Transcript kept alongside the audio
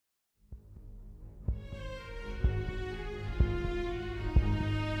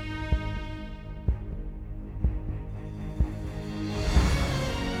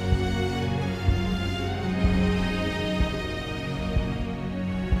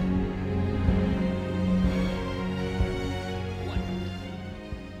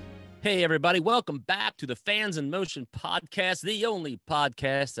Hey, everybody. Welcome back to the Fans in Motion podcast, the only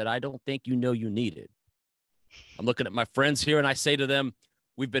podcast that I don't think you know you needed. I'm looking at my friends here and I say to them,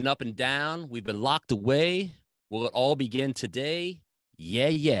 we've been up and down. We've been locked away. Will it all begin today?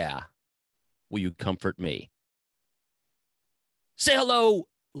 Yeah. Will you comfort me? Say hello,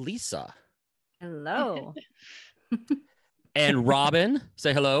 Lisa. Hello. And Robin.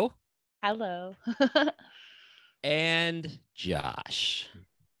 Say hello. Hello. And Josh.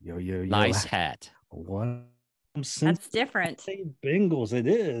 Yo. Nice hat. One That's different. Bengals. It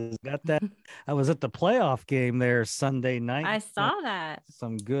is. Got that. I was at the playoff game there Sunday night. I saw that.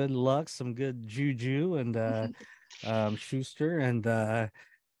 Some good luck, some good juju, and Schuster, and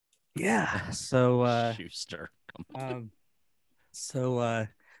yeah. So Schuster. The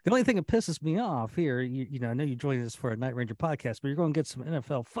only thing that pisses me off here, you know, I know you joined us for a Night Ranger podcast, but you're going to get some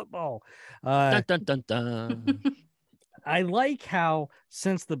NFL football. Dun, dun, dun, dun. I like how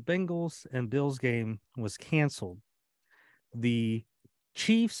since the Bengals and Bills game was canceled, the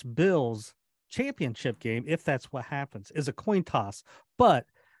Chiefs-Bills championship game, if that's what happens, is a coin toss. But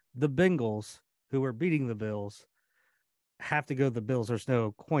the Bengals, who are beating the Bills, have to go to the Bills. There's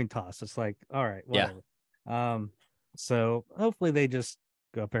no coin toss. It's like, all right, whatever. Yeah. So hopefully they just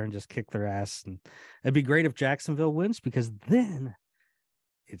go up there and just kick their ass. And it'd be great if Jacksonville wins, because then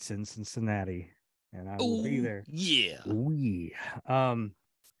it's in Cincinnati. And I will be there. Yeah.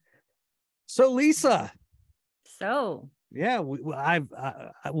 So Lisa. Yeah,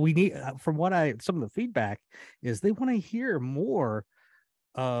 we need from what some of the feedback is they want to hear more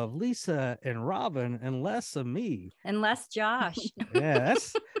of Lisa and Robin and less of me and less Josh. Yeah,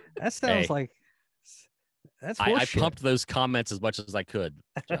 that sounds like that's I pumped those comments as much as I could,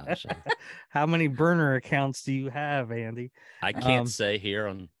 Josh. How many burner accounts do you have, Andy? I can't say here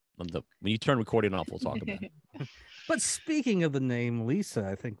on when you turn recording off, we'll talk about it. But speaking of the name Lisa,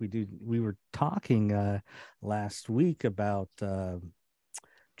 I think we were talking last week about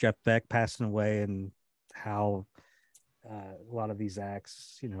Jeff Beck passing away and how a lot of these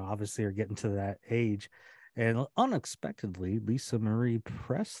acts, you know, obviously are getting to that age. And unexpectedly, Lisa Marie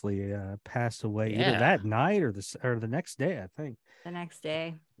Presley passed away either that night or the next day, I think. The next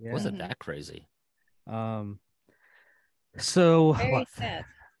day. Yeah. Wasn't that crazy? So very sad.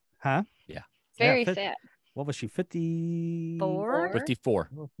 Huh? Yeah. Very sad. What was she, 54? 54.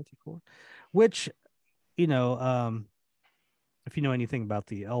 54. Which, you know, if you know anything about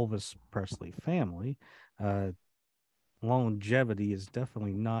the Elvis Presley family, longevity is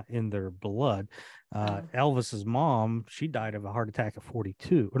definitely not in their blood. Elvis's mom, she died of a heart attack at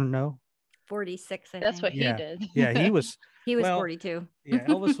 42. Or no? 46. That's what he did. Yeah, he was 42. Yeah,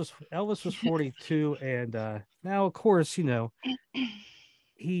 Elvis was 42, and now of course, you know,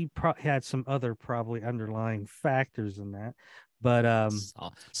 he had some other probably underlying factors in that, but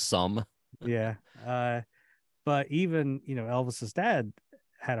some yeah, but even, you know, Elvis's dad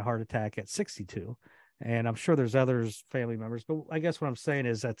had a heart attack at 62, and I'm sure there's others family members, but I guess what I'm saying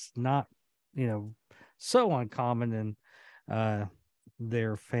is that's not, you know, so uncommon in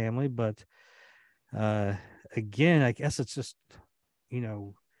their family. But again, I guess it's just, you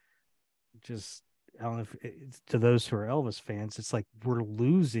know, just I don't know if it's, to those who are Elvis fans, it's like we're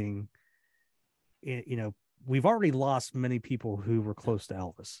losing, you know, we've already lost many people who were close to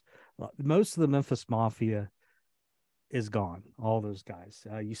Elvis. Most of the Memphis Mafia is gone. All those guys.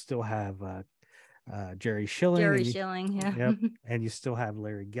 You still have Jerry Schilling. Yeah. Yep. And you still have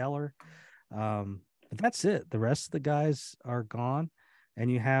Larry Geller. But that's it. The rest of the guys are gone.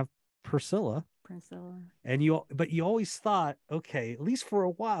 And you have Priscilla. And you always thought, okay, at least for a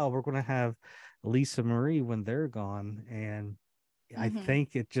while, we're going to have Lisa Marie when they're gone. And I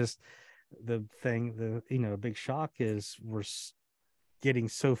think it just, the big shock is we're getting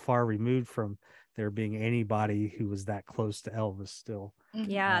so far removed from there being anybody who was that close to Elvis still.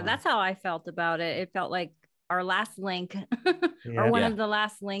 Yeah, that's how I felt about it. It felt like our last link or one of the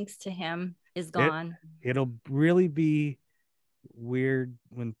last links to him is gone. It'll really be weird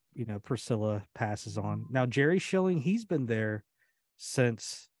when, you know, Priscilla passes on. Now, Jerry Schilling, he's been there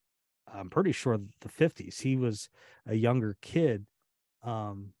since, I'm pretty sure, the 50s. He was a younger kid,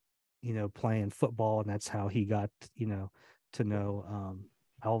 you know, playing football, and that's how he got, you know, to know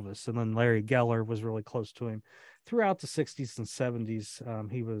Elvis. And then Larry Geller was really close to him throughout the 60s and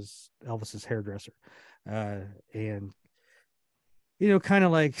 70s. He was Elvis's hairdresser, and, you know, kind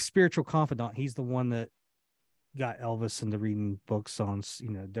of like spiritual confidant. He's the one that got Elvis into reading books on,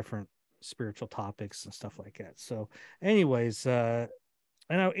 you know, different spiritual topics and stuff like that. So anyways, and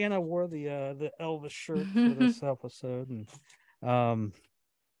I wore the Elvis shirt for this episode, and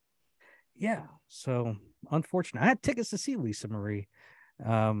yeah, so unfortunate. I had tickets to see Lisa Marie,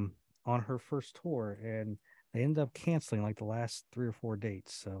 on her first tour, and they ended up canceling like the last 3 or 4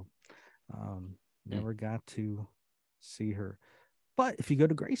 dates. So never got to see her. But if you go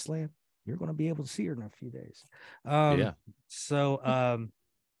to Graceland, you're going to be able to see her in a few days. So,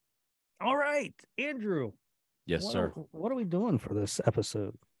 all right, Andrew. Yes, sir. What are we doing for this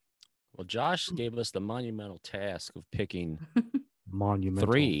episode? Well, Josh gave us the monumental task of picking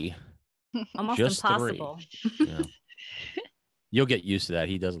Monumental. 3. Almost Just impossible. 3. Yeah. You'll get used to that.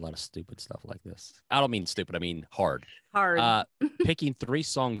 He does a lot of stupid stuff like this. I don't mean stupid. I mean hard. Picking 3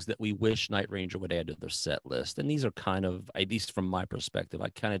 songs that we wish Night Ranger would add to their set list. And these are kind of, at least from my perspective, I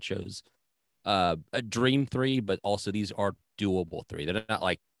kind of chose a dream 3, but also these are doable 3. They're not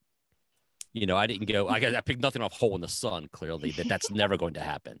like, I didn't go, I picked nothing off Hole in the Sun, clearly. That's never going to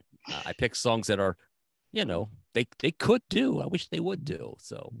happen. I picked songs that are, they could do. I wish they would do.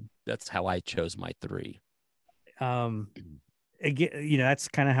 So that's how I chose my 3. Again, that's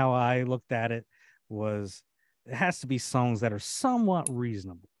kind of how I looked at it. Was it has to be songs that are somewhat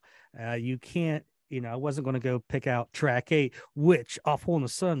reasonable. You can't, I wasn't going to go pick out track 8, which off Hole in the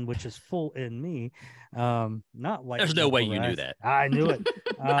Sun, which is Full in Me. Not like there's no way you knew that. I knew it.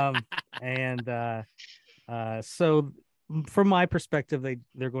 So from my perspective,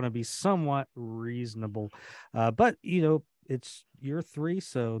 they're going to be somewhat reasonable. But it's your 3,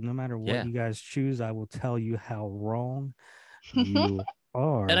 so no matter what you guys choose, I will tell you how wrong you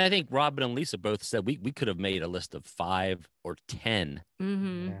are. And I think Robin and Lisa both said we could have made a list of 5 or 10.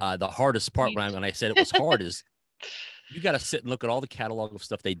 Mm-hmm. The hardest part when I said it was hard is you got to sit and look at all the catalog of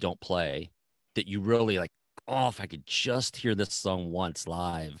stuff they don't play that you really like. Oh, if I could just hear this song once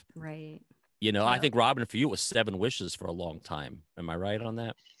live. Right. I think Robin, for you, it was 7 Wishes for a long time. Am I right on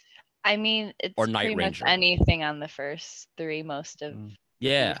that? I mean, it's or Night pretty Ranger. much anything on the first 3, most of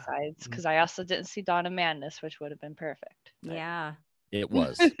sides, because I also didn't see Dawn of Madness, which would have been perfect. Yeah. It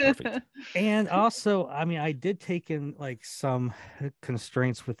was perfect. And also, I mean, I did take in like some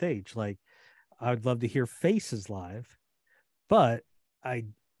constraints with age. Like, I would love to hear Faces live, but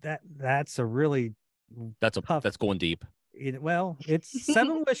that's a really that's tough. That's going deep. It's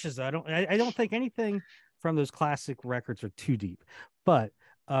 7 Wishes. I don't think anything from those classic records are too deep, but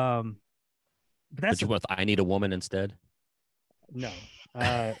you want I Need a Woman instead? No.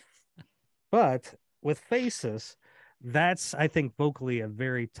 But with Faces, that's, I think, vocally a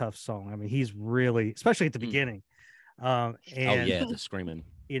very tough song. I mean, he's really, especially at the beginning. And, the screaming.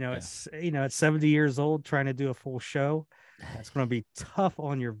 It's at 70 years old trying to do a full show. That's going to be tough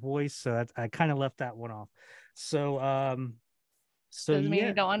on your voice. So I kind of left that one off. So doesn't mean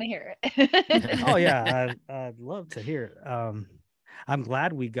you don't want to hear it. Oh yeah, I'd love to hear it. I'm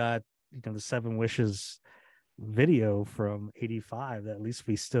glad we got the 7 Wishes video from '85. That at least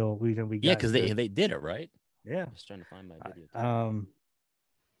we got because they did it right. Yeah, I was trying to find my video.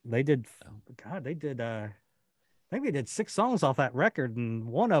 They did. God, they did. I think they did 6 songs off that record, and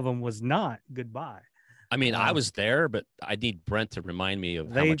one of them was not Goodbye. I mean, I was there, but I need Brent to remind me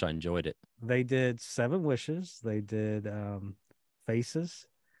of how much I enjoyed it. They did 7 Wishes. They did Faces.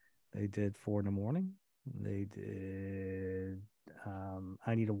 They did 4 in the Morning. They did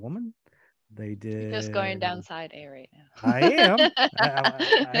I Need a Woman. They did. You're just going down side A right now. I am.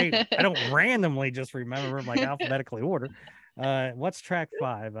 I don't randomly just remember them like alphabetically order. What's track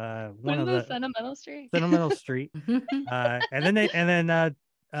 5? One of the Sentimental Street. Sentimental Street. And then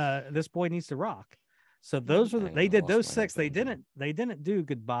This Boy Needs to Rock. So those were they did those 6. They didn't do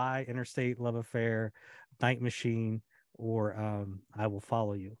Goodbye, Interstate Love Affair, Night Machine, or I Will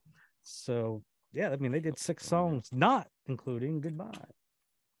Follow You. So yeah, I mean they did 6 songs, not including Goodbye.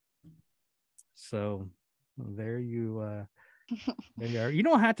 So there you are. You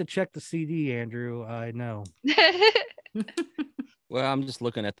don't have to check the CD, Andrew. I know. Well, I'm just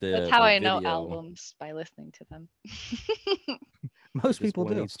looking at the. That's how I know albums, by listening to them. Most people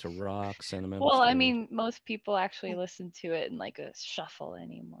do. Needs to Rock, Sentimental. Well, I mean, most people actually listen to it in like a shuffle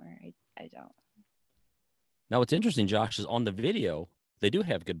anymore. I don't. Now, what's interesting, Josh, is on the video they do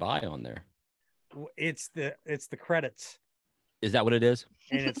have Goodbye on there. It's the credits. Is that what it is?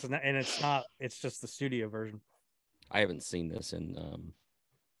 And it's not. It's just the studio version. I haven't seen this in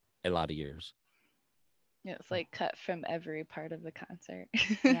a lot of years. Yeah, it's like cut from every part of the concert.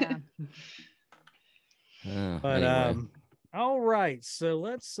 Yeah. But anyway. All right, so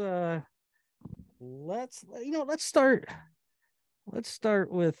let's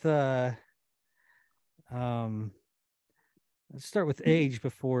start with age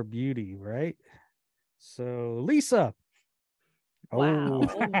before beauty, right? So Lisa. Wow.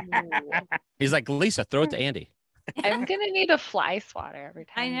 Oh. He's like, Lisa, throw it to Andy. I'm gonna need a fly swatter every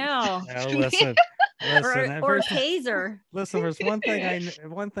time. I know. Now listen, Listen, or Taser. Listen, there's one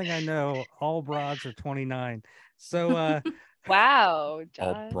thing I know. All broads are 29. So wow, Josh.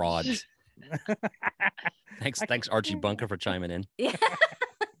 All broads. Thanks, Archie Bunker, for chiming in. Yeah.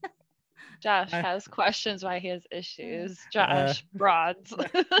 Josh has questions why he has issues. Josh, broads.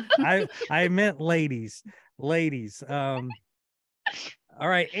 I meant ladies. All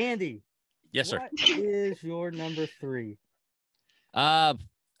right, Andy. Yes, sir. What is your number 3?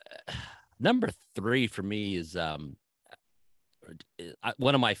 Number 3 for me is one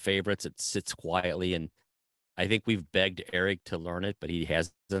of my favorites. It sits quietly, and I think we've begged Eric to learn it, but he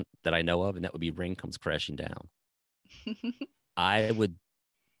hasn't, that I know of, and that would be "Rain Comes Crashing Down." I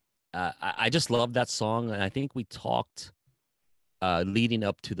just love that song, and I think we talked leading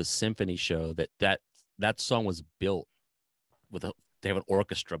up to the symphony show that song was built with they have an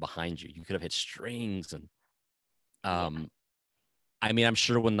orchestra behind you. You could have hit strings, and I mean, I'm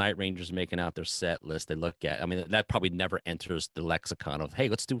sure when Night Ranger's making out their set list, they look at. I mean, that probably never enters the lexicon of, hey,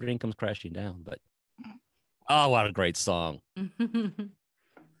 let's do "Rain Comes Crashing Down," but oh, what a great song!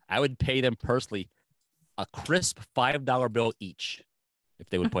 I would pay them personally a crisp $5 bill each if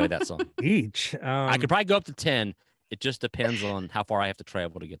they would play that song. Each. I could probably go up to 10. It just depends on how far I have to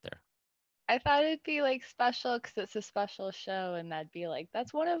travel to get there. I thought it'd be like special because it's a special show, and that'd be like,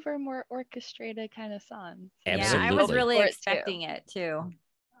 that's one of our more orchestrated kind of songs. Absolutely. Yeah, I was really expecting it too.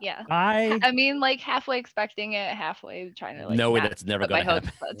 Yeah. I mean, like halfway expecting it, halfway trying to like. No, it's never going to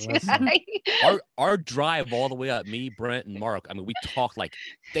happen. Our drive all the way up, me, Brent, and Mark. I mean, we talk like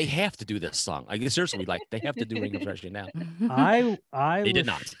they have to do this song. I guess seriously, like they have to do "Ring of Crashing Down." They did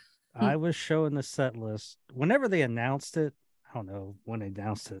not. I was showing the set list whenever they announced it. I don't know when they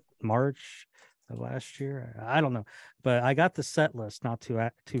announced it, March of last year. I don't know, but I got the set list not too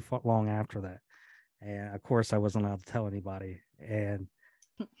long after that, and of course I wasn't allowed to tell anybody. And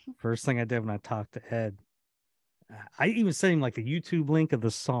first thing I did when I talked to Ed, I even sent him like the YouTube link of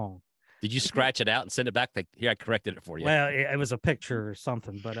the song. Did you scratch it out and send it back? Like, here, I corrected it for you. Well, it was a picture or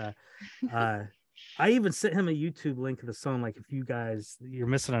something, but I even sent him a YouTube link of the song. Like, if you're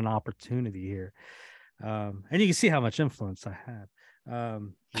missing an opportunity here. And you can see how much influence I have,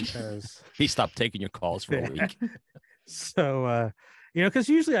 because he stopped taking your calls for a week. So, because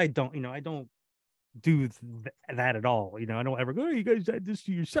usually I don't do that at all. I don't ever go, "Oh, you guys add this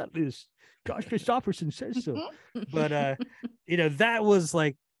to your set list. Josh Christopherson says so." But, that was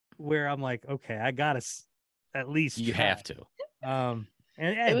like where I'm like, okay, I gotta at least you try. have to. And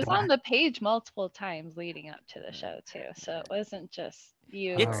it was on the page multiple times leading up to the show too, so it wasn't just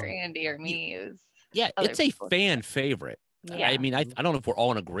you or Andy or me. It was it's a fan favorite. Yeah. I mean, I don't know if we're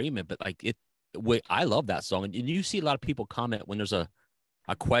all in agreement, but like I love that song, and you see a lot of people comment when there's a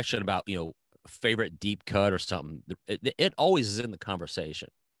question about favorite deep cut or something. It always is in the conversation.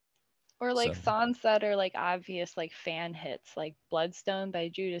 Or like songs that are like obvious like fan hits, like "Bloodstone" by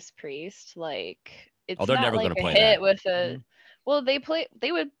Judas Priest. Like it's they're not never like going to a play hit that. with a. Well, they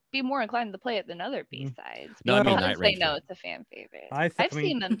would be more inclined to play it than other B-sides. No, I mean because Night they Ranger. know it's a fan favorite. I've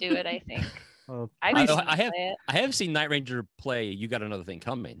seen them do it. I think. Well, I have seen Night Ranger play "You Got Another Thing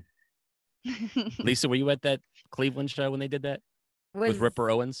Coming." Lisa, were you at that Cleveland show when they did that with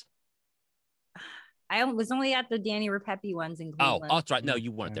Ripper Owens? I was only at the Danny Rapepi ones in Cleveland. Oh, that's right. No,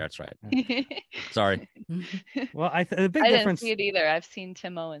 you weren't there. That's right. Sorry. Well, the big I difference. didn't see it either. I've seen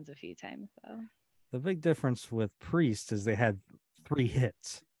Tim Owens a few times though. The big difference with Priest is they had 3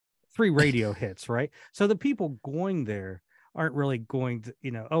 radio hits, right? So the people going there aren't really going to,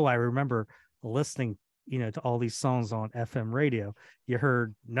 I remember listening, to all these songs on FM radio. You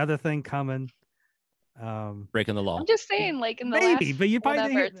heard Another Thing Coming. Breaking the Law. I'm just saying, like in the maybe, last but you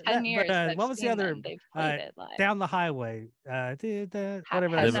probably 10 years. But, what was the other? They've played it live. Down the Highway. Whatever.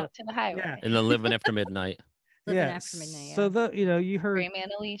 Heading Out to the Highway. Yeah. And then Living After Midnight. Living After Midnight. Yeah. So you heard Rayman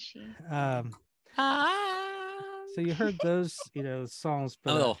Alicia. So you heard those, songs,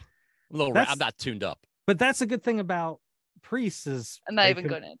 but I'm not tuned up. But that's a good thing about Priest is I'm not even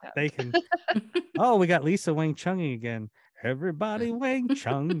going to. They can. Oh, we got Lisa Wang Chunging again. Everybody Wang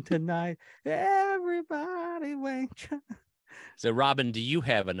Chung tonight. Everybody Wang Chung. So, Robin, do you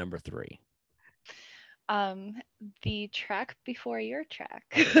have a number 3? The track before your track.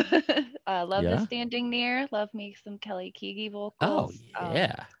 Love is Standing Near. Love me some Kelly Keagy vocals. Oh,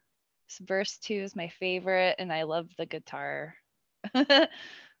 yeah. Verse 2 is my favorite, and I love the guitar.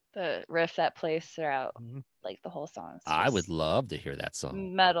 The riff that plays throughout like the whole song. I would love to hear that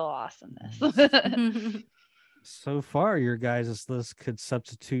song. Metal awesomeness. So far, your guys' list could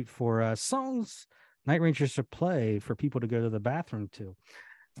substitute for songs Night Rangers should play for people to go to the bathroom to.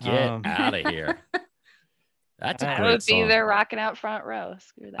 Get out of here. That's a I great would be song. there rocking out front row.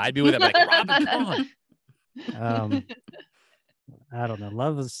 Screw that. I'd be with him like, Robin, come on. I don't know.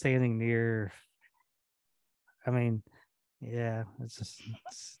 Love is standing near. I mean, yeah, it's just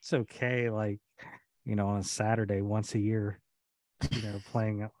it's okay. Like, on a Saturday once a year,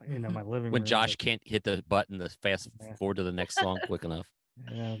 playing my living When room. Josh can't hit the button to fast forward to the next song quick enough.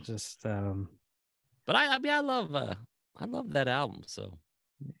 Just But I love that album. So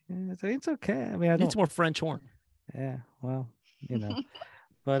it's okay. I mean, I it's don't. more French horn. Yeah, well,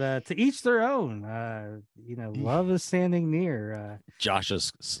 but to each their own. Love is standing near. Josh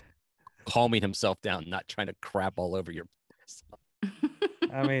is calming himself down, not trying to crap all over your.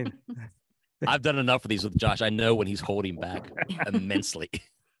 I mean, I've done enough of these with Josh. I know when he's holding back immensely.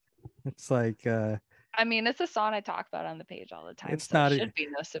 It's like I mean, it's a song I talk about on the page all the time. It's so not. It should be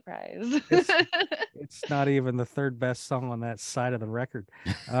no surprise. It's not even the third best song on that side of the record.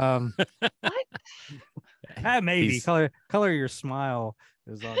 What? Maybe color your smile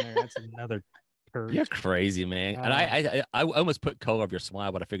is on there. That's another. You're crazy, man. And I almost put Color of Your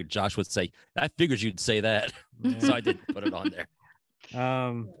Smile, but I figured Josh would say. I figured you'd say that, so I didn't put it on there.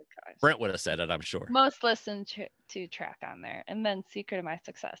 Brent would have said it, I'm sure. Most listened to track on there, and then Secret of My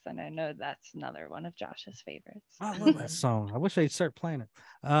Success, and I know that's another one of Josh's favorites. I love that song. I wish they'd start playing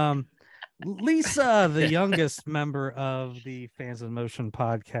it. Lisa, the youngest member of the Fans in Motion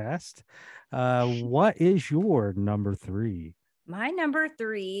podcast, what is your number 3? My number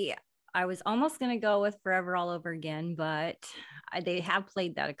 3, I was almost going to go with Forever All Over Again, but they have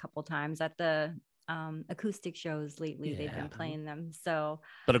played that a couple times at the acoustic shows lately. They've been playing them.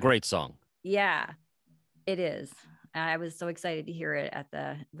 But a great song. Yeah, it is. I was so excited to hear it at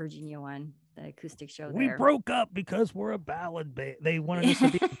the Virginia one, the acoustic show. We broke up because we're a ballad band. They wanted us to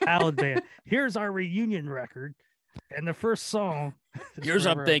be a ballad band. Here's our reunion record. And the first song. Here's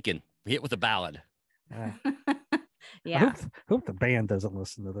what I'm thinking. Hit with a ballad. Yeah. I hope the band doesn't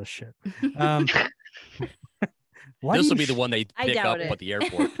listen to this shit. This will be the one they pick up at the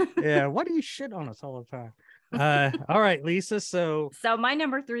airport. Yeah. Why do you shit on us all the time? All right, Lisa. So my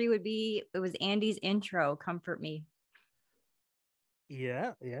number 3 would be, it was Andy's intro, Comfort Me.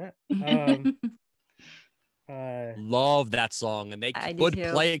 Yeah. Love that song, and they would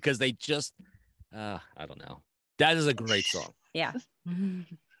play it because they just I don't know. That is a great song. Yeah.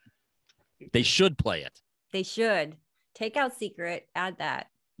 They should play it. They should. Take out Secret, add that.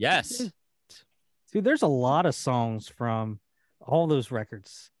 Yes. Dude, there's a lot of songs from all those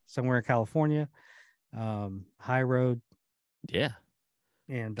records. Somewhere in California, High Road. Yeah.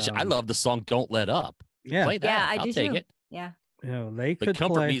 And I love the song Don't Let Up. Yeah. Play that. Yeah, I I'll do take too. it. Yeah. They could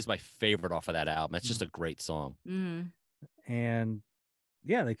Comfort Me is my favorite off of that album. It's just a great song. Mm-hmm. And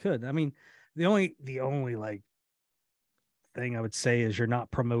yeah, they could. I mean, the only like thing I would say is you're not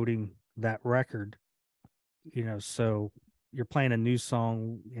promoting that record, so you're playing a new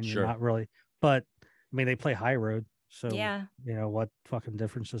song and you're not really, but I mean, they play High Road. So, yeah, what fucking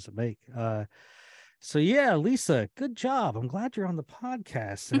difference does it make? So yeah, Lisa, good job. I'm glad you're on the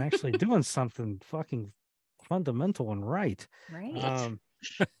podcast and actually doing something fucking fundamental and right. Right.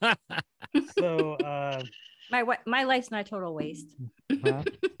 So my life's not a total waste.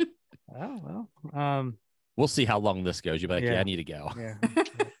 Oh well. We'll see how long this goes. You'll be like, yeah, I need to go.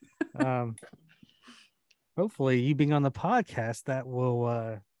 Yeah. Hopefully you being on the podcast, that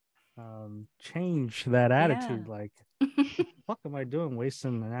will change that attitude. Like, what am I doing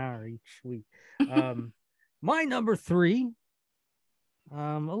wasting an hour each week? My number 3,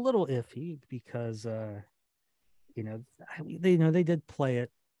 a little iffy because they did play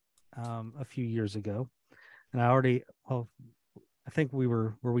it a few years ago, and I think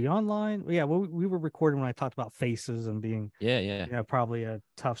were we online? Yeah, we were recording when I talked about Faces and being probably a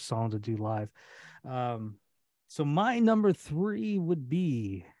tough song to do live. So my number 3 would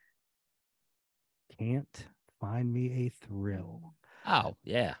be Can't Find Me a Thrill. Oh,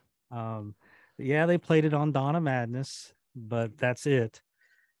 yeah. Yeah, they played it on Dawn of Madness, but that's it.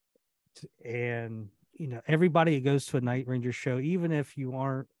 And everybody who goes to a Night Ranger show, even if you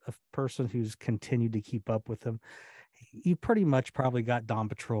aren't a person who's continued to keep up with them, you pretty much probably got Dawn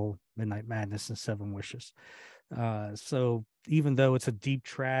Patrol, Midnight Madness, and Seven Wishes. So even though it's a deep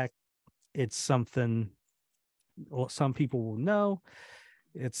track, it's something some people will know.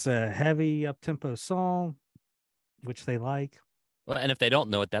 It's a heavy up-tempo song, which they like. Well, and if they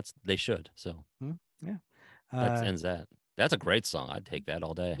don't know it, they should. So yeah, that ends that. That's a great song. I'd take that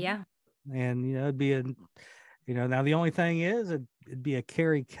all day. Yeah. And it'd be now the only thing is it'd be a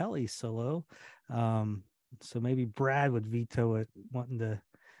Carrie Kelly solo. So maybe Brad would veto it, wanting to,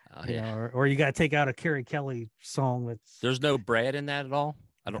 or you got to take out a Carrie Kelly song. There's no Brad in that at all.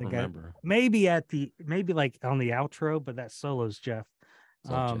 I don't think remember. maybe like on the outro, but that solo's Jeff.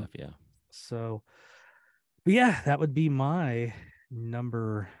 Jeff, yeah. So, but yeah, that would be my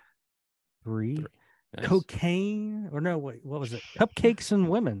number 3. Nice. Cocaine, or no, wait, what was it? Cupcakes and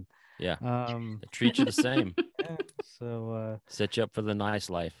Women. Yeah. They treat you the same. Yeah, so set you up for the nice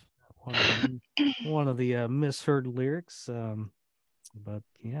life. One of the misheard lyrics. But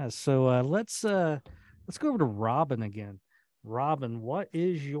yeah, so let's go over to Robin again. Robin, what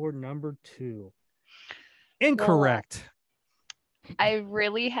is your number 2? Incorrect. Well, I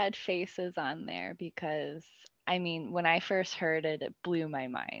really had Faces on there because I mean, when I first heard it, it blew my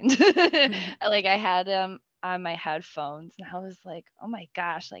mind. Like I had them on my headphones and I was like, oh my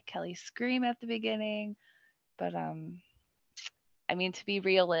gosh, like Kelly scream at the beginning. But I mean, to be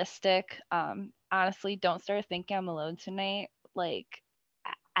realistic, honestly, Don't Start Thinking I'm Alone Tonight. Like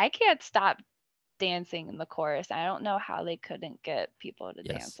I can't stop dancing in the chorus. I don't know how they couldn't get people to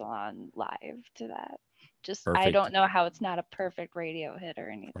dance along live to that. Just perfect. I don't know how it's not a perfect radio hit or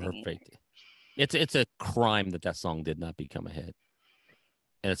anything. Perfect. Either. It's a crime that song did not become a hit,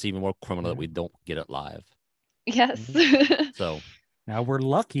 and it's even more criminal that we don't get it live. Yes. So now we're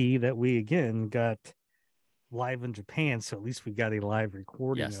lucky that we again got live in Japan, so at least we got a live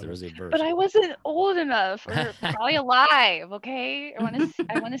recording. Yes, there is a version. But I wasn't old enough, or probably alive. Okay, I want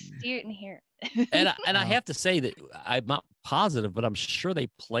to see it and hear it. and I have to say that I'm not positive, but I'm sure they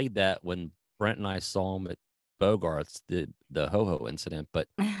played that when Brent and I saw him at Bogart's, the Ho-Ho incident, but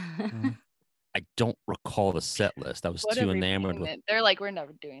I don't recall the set list. I was too enamored with. They're like, we're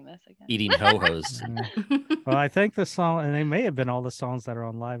never doing this again. Eating Ho-Hos. Well, I think the song, and they may have been all the songs that are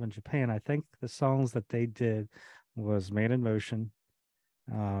on live in Japan. I think the songs that they did was Man in Motion,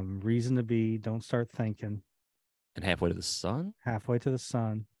 Reason to Be, Don't Start Thinking, and Halfway to the Sun. Halfway to the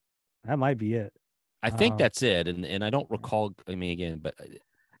Sun. That might be it. I think that's it, and I don't recall. I mean, again, but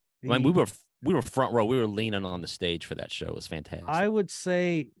I mean, we were front row. We were leaning on the stage for that show. It was fantastic. I would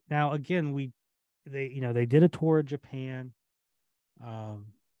say now again, they did a tour of Japan.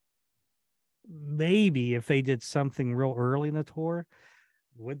 Maybe if they did something real early in the tour,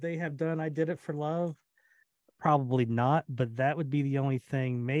 would they have done I Did It for Love? Probably not, but that would be the only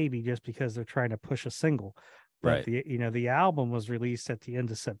thing, maybe just because they're trying to push a single. But right. The album was released at the end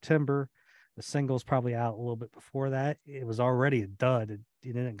of September. The single's probably out a little bit before that. It was already a dud. It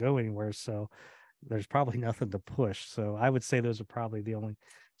didn't go anywhere, so there's probably nothing to push. So I would say those are probably the only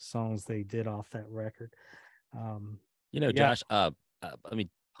songs they did off that record. Josh, I mean,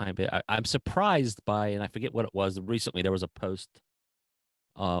 I'm surprised by, and I forget what it was. Recently, there was a post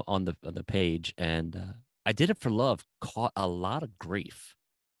on the page, and I Did It for Love caught a lot of grief.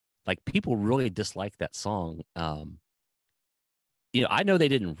 Like people really disliked that song. I know they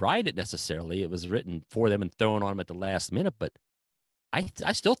didn't write it necessarily. It was written for them and thrown on them at the last minute, but I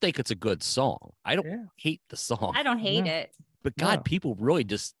still think it's a good song. I don't hate the song. I don't hate it. But God, people really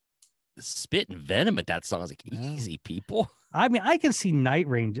just spit and venom at that song. I was like, easy, people. I mean, I can see Night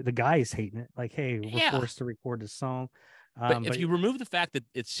Ranger, the guys hating it. Like, hey, we're forced to record this song. But if you remove the fact that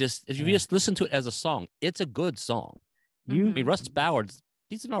it's just, if you just listen to it as a song, it's a good song. I mean, Russ Ballard,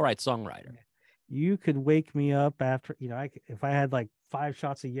 he's an all right songwriter. You could wake me up after, if I had like 5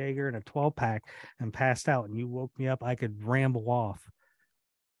 shots of Jaeger and a 12-pack and passed out and you woke me up, I could ramble off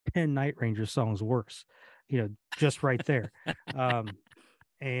 10 Night Ranger songs worse, just right there.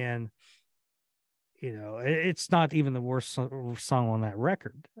 And, it's not even the worst song on that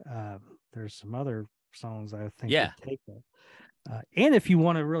record. There's some other songs I think take that. And if you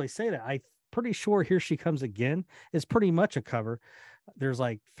want to really say that, I'm pretty sure Here She Comes Again is pretty much a cover. There's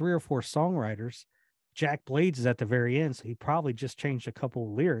like 3 or 4 songwriters. Jack Blades is at the very end, so he probably just changed a couple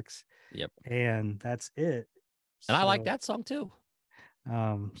of lyrics. Yep. And that's it. And I like that song too.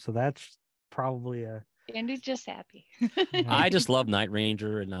 So that's probably Andy's just happy. I just love Night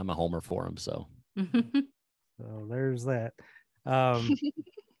Ranger and I'm a homer for him. So there's that. But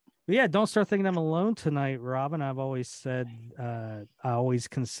yeah, Don't Start Thinking I'm Alone Tonight, Robin. I've always said I always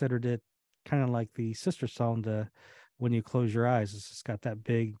considered it kind of like the sister song to When You Close Your Eyes. It's just got that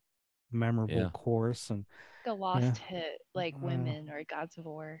big, memorable chorus and a lost hit like Women or Gods of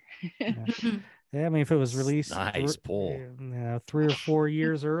War. I mean, if it was released nice pull. 3 or 4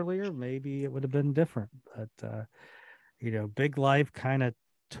 years earlier, maybe it would have been different. But Big Life kind of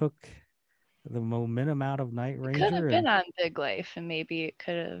took the momentum out of Night Ranger. Could have been on Big Life, and maybe it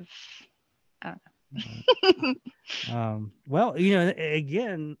could have. I don't know. Well,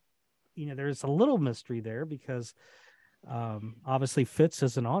 again, there's a little mystery there because obviously Fitz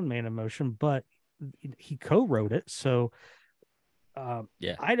isn't on Man in Motion, but he co-wrote it. So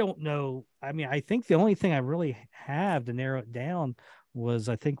I don't know. I mean, I think the only thing I really have to narrow it down was,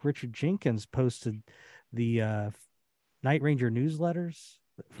 I think Richard Jenkins posted the Night Ranger newsletters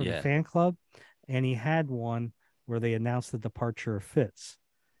for the fan club, and he had one where they announced the departure of Fitz.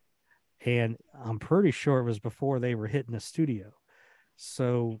 And I'm pretty sure it was before they were hitting the studio.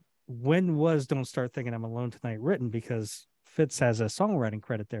 So when was Don't Start Thinking I'm Alone Tonight written? Because Fitz has a songwriting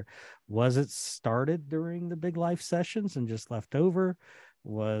credit there. Was it started during the Big Life sessions and just left over?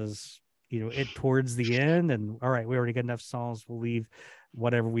 Was, it towards the end and all right, we already got enough songs, we'll leave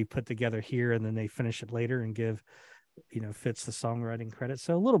whatever we put together here, and then they finish it later and give, Fitz the songwriting credit.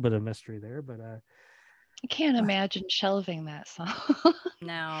 So a little bit of mystery there, but I can't imagine shelving that song.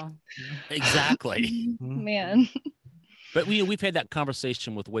 No. Exactly. Man. But we've had that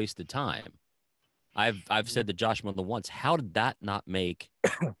conversation with Wasted Time. I've said to Josh more than once, how did that not make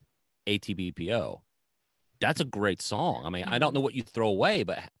ATBPO? That's a great song. I mean, I don't know what you throw away,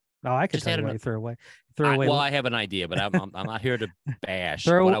 but I could tell you what you throw away. Well, I have an idea, but I'm not here to bash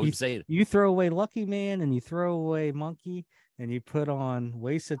what I would say. You throw away Lucky Man and you throw away Monkey and you put on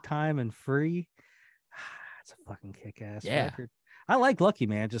Wasted Time and Free. It's a fucking kick-ass record. I like Lucky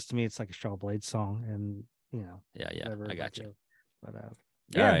Man. Just to me, it's like a Shaw Blade song, and I got you. But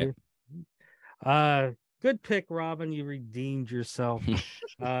all right. Good pick, Robin. You redeemed yourself.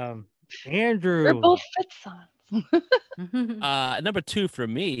 Andrew, they're both Fitz songs. Number 2 for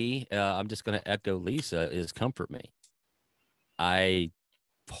me, I'm just going to echo Lisa, is Comfort Me. I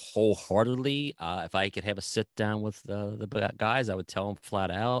wholeheartedly, if I could have a sit down with the guys, I would tell them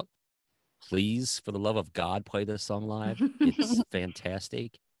flat out, please, for the love of God, play this song live. It's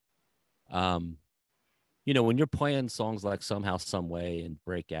fantastic. When you're playing songs like Somehow, Some Way and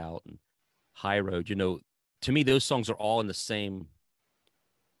Breakout and High Road, to me, those songs are all in the same.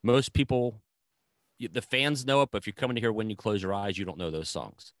 Most people, the fans know it, but if you're coming to hear When You Close Your Eyes, you don't know those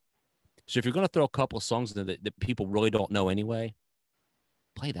songs. So if you're going to throw a couple of songs in that people really don't know anyway,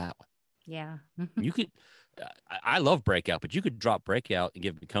 play that one. Yeah. You could, I love Breakout, but you could drop Breakout and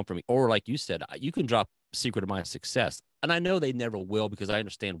give me Comfort Me. Or like you said, you can drop Secret of My Success. And I know they never will because I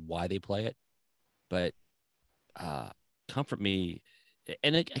understand why they play it. But Comfort Me,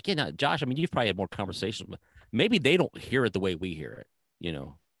 and again, Josh, I mean, you've probably had more conversations, but maybe they don't hear it the way we hear it.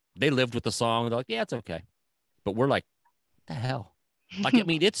 They lived with the song. They're like, yeah, it's okay. But we're like, what the hell? Like, I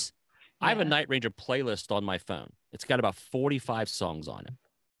mean, I have a Night Ranger playlist on my phone. It's got about 45 songs on it.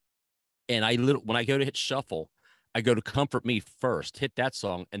 And when I go to hit shuffle, I go to Comfort Me first, hit that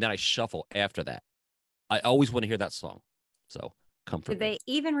song, and then I shuffle after that. I always want to hear that song. So Comfort Me. Do they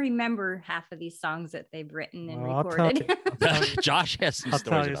even remember half of these songs that they've written and recorded? Josh has some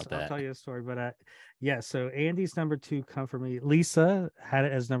stories about that. I'll tell you a story, but so Andy's number 2, Comfort Me. Lisa had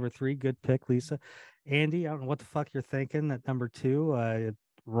it as number 3. Good pick, Lisa. Andy, I don't know what the fuck you're thinking at number 2.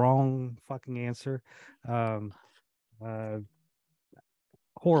 Wrong fucking answer.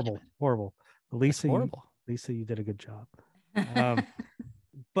 Horrible. Lisa, Lisa, you did a good job.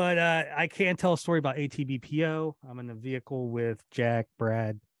 But I can't tell a story about ATBPO. I'm in a vehicle with Jack,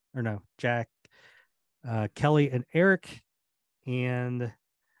 Kelly, and Eric, and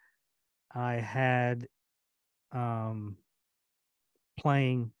I had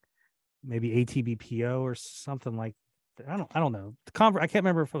playing maybe ATBPO or something like that. I don't know. I can't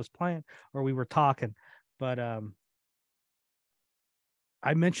remember if I was playing or we were talking, but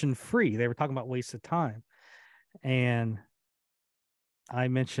I mentioned Free. They were talking about Wasted Time, and I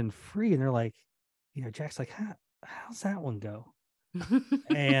mentioned Free, and they're like, Jack's like, how's that one go?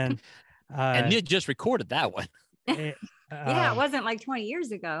 And you just recorded that one. It wasn't like 20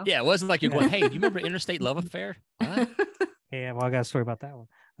 years ago. Yeah, it wasn't like you're going, hey, do you remember Interstate Love Affair? Huh? Yeah, well, I got a story about that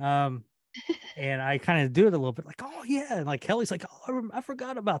one. And I kind of do it a little bit like, oh yeah, and like Kelly's like, oh, I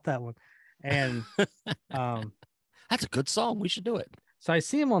forgot about that one, and that's a good song. We should do it. So I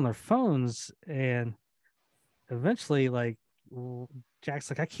see them on their phones, and eventually, like, Jack's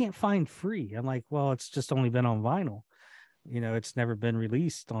like, I can't find Free. I'm like, well, it's just only been on vinyl. It's never been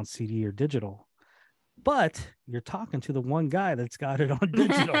released on CD or digital. But you're talking to the one guy that's got it on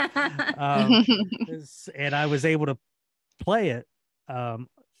digital. And I was able to play it, on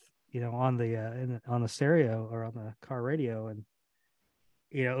the stereo or on the car radio. And,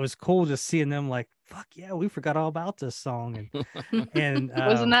 it was cool just seeing them like, fuck yeah, we forgot all about this song. And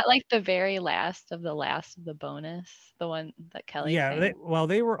wasn't that like the very last of the bonus, the one that Kelly sang?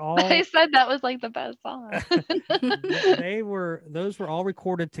 They were all. I said that was like the best song. Those were all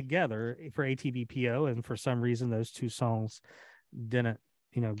recorded together for ATBPO, and for some reason those 2 songs didn't,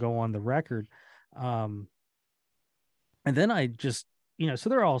 go on the record. And then I just, so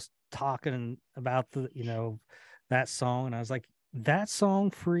they're all talking about the, that song, and I was like, that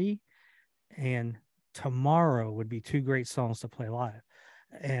song Free, and tomorrow would be two great songs to play live.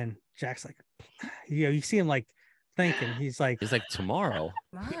 And Jack's like, you see him like thinking, he's like tomorrow.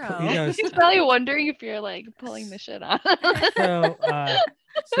 he goes, He's probably wondering if you're like pulling the shit on.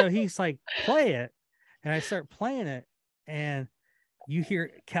 So he's like, play it. And I start playing it, and you hear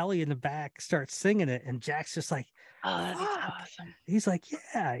Kelly in the back start singing it, and Jack's just like, oh, that'd be awesome. He's like,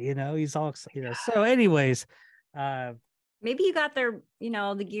 yeah, he's all, so anyways, maybe you got their,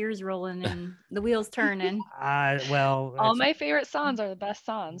 the gears rolling and the wheels turning. Well, all my favorite songs are the best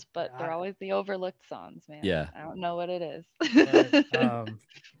songs, but they're always the overlooked songs, man. Yeah. I don't know what it is. But,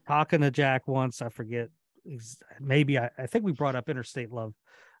 talking to Jack once, I forget, maybe I think we brought up Interstate Love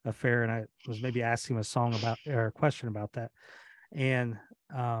Affair, and I was maybe asking him a song about, or a question about that. And,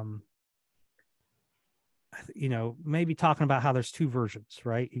 maybe talking about how there's two versions,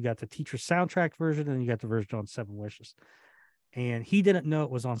 right? You got the teacher soundtrack version, and you got the version on Seven Wishes. And he didn't know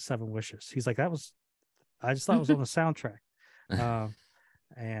it was on Seven Wishes. He's like, I just thought it was on the soundtrack. So,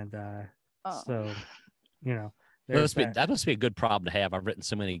 that must be a good problem to have. I've written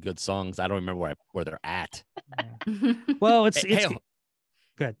so many good songs. I don't remember where they're at. Well, it's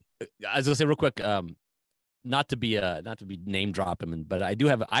good. I was gonna say real quick, not to be name dropping, but I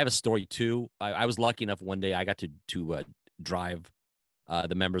have a story too. I was lucky enough one day I got to drive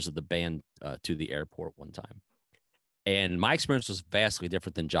the members of the band to the airport one time, and my experience was vastly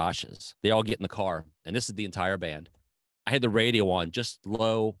different than Josh's. They all get in the car, and this is the entire band. I had the radio on just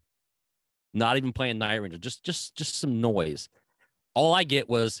low, not even playing Night Ranger, just some noise. All I get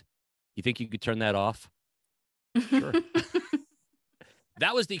was, "You think you could turn that off?" Sure.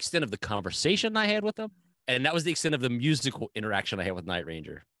 That was the extent of the conversation I had with them, and that was the extent of the musical interaction I had with Night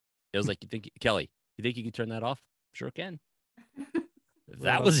Ranger. It was like, Kelly, you think you can turn that off? Sure can.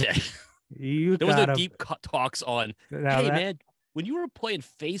 That was it. There was no deep talks on, hey, man, when you were playing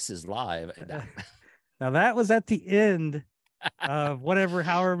Faces live. Now that was at the end of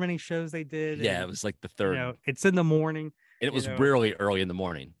however many shows they did. Yeah, and, it was like the third. It's in the morning. And it was really early in the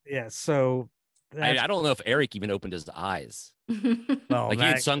morning. Yeah, so I don't know if Eric even opened his eyes. Well, he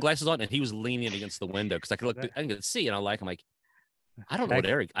had sunglasses on, and he was leaning against the window because I could see, and I'm like, I don't know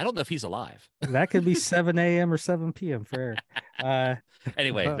I don't know if he's alive. That could be 7 a.m. or 7 p.m. for Eric.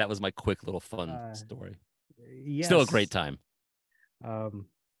 Anyway, that was my quick little fun story. Yes. Still a great time.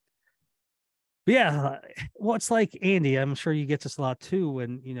 Yeah, well, it's like Andy. I'm sure you get this a lot too.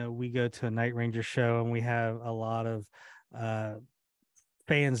 When we go to a Night Ranger show and we have a lot of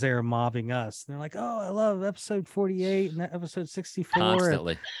fans there mobbing us. They're like, "Oh, I love episode 48 and episode 64."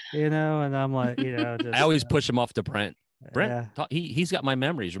 Constantly, and I'm like, I always push him off to Brent. Brent, he's got my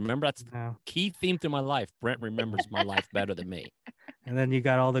memories. Remember, that's the key theme to my life. Brent remembers my life better than me. And then you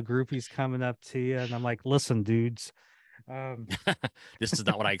got all the groupies coming up to you, and I'm like, "Listen, dudes, this is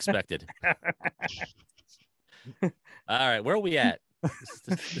not what I expected." All right, where are we at?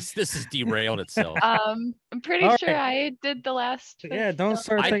 This is derailed itself. I'm pretty sure I did the last. Yeah, don't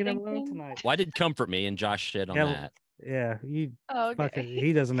start taking it alone tonight. Well, I did Comfort Me, and Josh shit on that. Yeah, okay.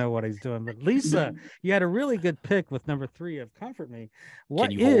 He doesn't know what he's doing. But Lisa, you had a really good pick with number 3 of Comfort Me.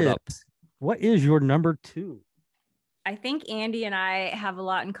 What is your number 2? I think Andy and I have a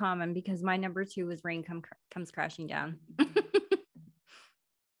lot in common because my number 2 was Rain Comes Crashing Down.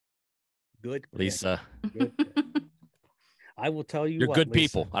 Good, Lisa. Good. I will tell you, you're good Lisa.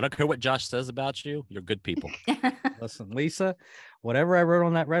 people. I don't care what Josh says about you. You're good people. Listen, Lisa, whatever I wrote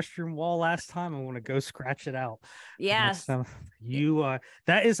on that restroom wall last time, I want to go scratch it out. Yes. That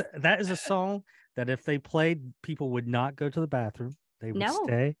is a song that if they played, people would not go to the bathroom. They would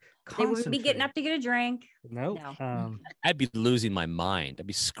stay. They would be getting up to get a drink. Nope. No. I'd be losing my mind. I'd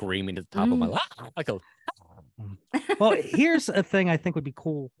be screaming at the top of my lungs. Well, here's a thing I think would be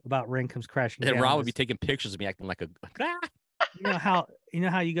cool about Rain Comes Crashing Down. And Rob would be taking pictures of me acting like you know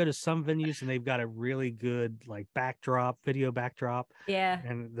how you go to some venues and they've got a really good like video backdrop. Yeah.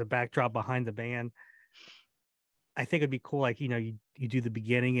 And the backdrop behind the band. I think it'd be cool, like, you do the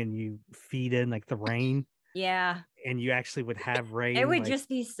beginning and you feed in like the rain. Yeah. And you actually would have rain. It would just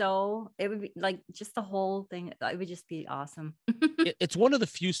be it would be like just the whole thing. It would just be awesome. It's one of the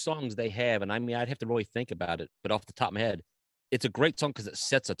few songs they have. And I mean, I'd have to really think about it, but off the top of my head, it's a great song because it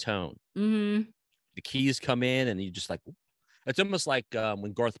sets a tone. Mm-hmm. The keys come in and you just like, it's almost like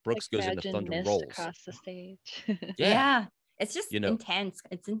when Garth Brooks goes into Thunder Rolls across the stage. Yeah. It's just intense.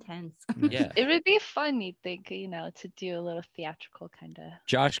 It's intense. Yeah. It would be fun, you'd think, to do a little theatrical kind of.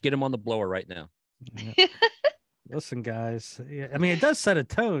 Josh, get him on the blower right now. Yeah. Listen, guys. Yeah, I mean, it does set a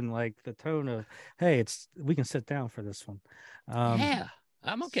tone, like the tone of, hey, we can sit down for this one. Yeah,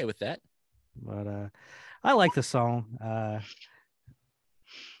 I'm okay with that. But I like the song.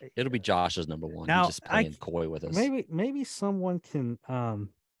 It'll be Josh's number one. Now, He's just playing coy with us. Maybe someone can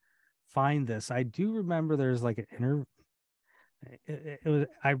find this. I do remember there's like an interview. It was,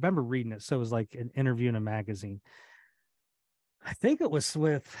 I remember reading it. So it was like an interview in a magazine. I think it was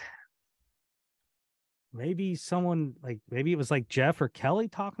with maybe someone maybe it was like Jeff or Kelly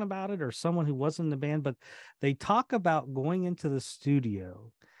talking about it, or someone who wasn't in the band, but they talk about going into the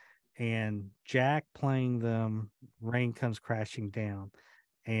studio and Jack playing them Rain Comes Crashing Down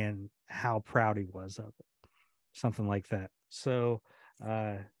and how proud he was of it. Something like that. So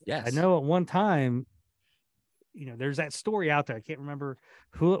yes, I know at one time, there's that story out there. I can't remember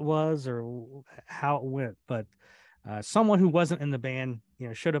who it was or how it went, but someone who wasn't in the band,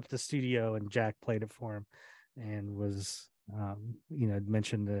 showed up at the studio and Jack played it for him and was,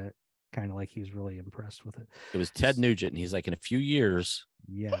 mentioned that kind of like he was really impressed with it. It was Ted Nugent. And he's like, in a few years,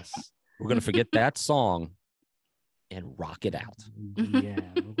 yes, we're going to forget that song and rock it out. Yeah,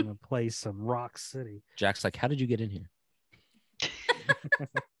 we're going to play some Rock City. Jack's like, how did you get in here?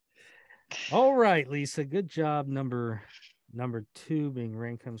 All right, Lisa, good job. Number 2 being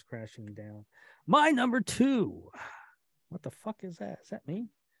Rain Comes Crashing Down. My number 2. What the fuck is that? Is that me?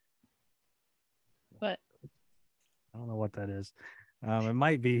 What? I don't know what that is. It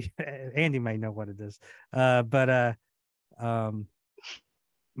might be Andy might know what it is. But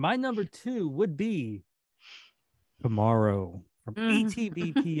my number 2 would be Tomorrow from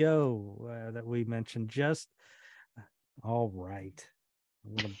ETBPO that we mentioned just. All right.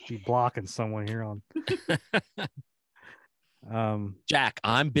 I'm gonna be blocking someone here on Jack,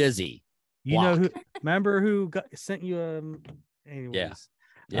 I'm busy. You know who? Remember who sent you? Anyways,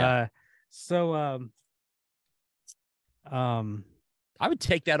 yeah. I would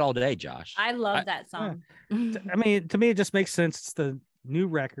take that all day, Josh. I love that song. I mean, to me, it just makes sense. It's the new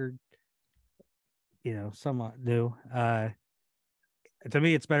record, somewhat new. To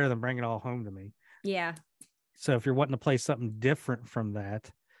me, it's better than Bring It All Home to me. Yeah. So if you're wanting to play something different from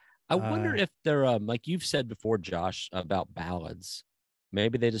that, I wonder if they're like you've said before, Josh, about ballads.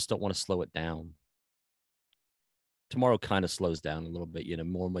 Maybe they just don't want to slow it down. Tomorrow kind of slows down a little bit,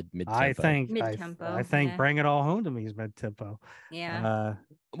 more mid-tempo. I think mid-tempo. I think Bring It All Home to me is mid-tempo. Yeah.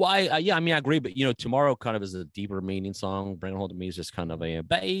 Well, I agree, but Tomorrow kind of is a deeper meaning song. Bring It Home to me is just kind of a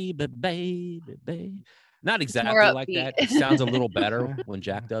baby, baby, baby. Not exactly like that. It sounds a little better when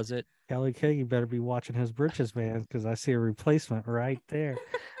Jack does it. Kelly K, you better be watching his britches, man, because I see a replacement right there.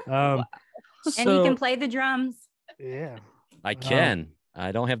 And he can play the drums. Yeah, I can.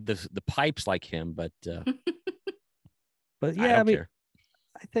 I don't have the pipes like him, but but yeah, I mean, care.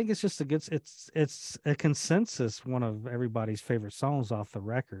 I think it's just it's a consensus, one of everybody's favorite songs off the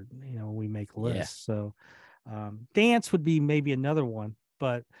record. We make lists, so Dance would be maybe another one,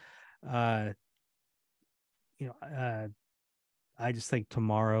 but I just think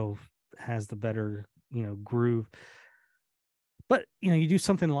Tomorrow has the better, groove. But, you do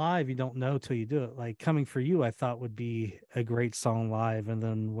something live, you don't know till you do it. Like Coming for You, I thought would be a great song live. And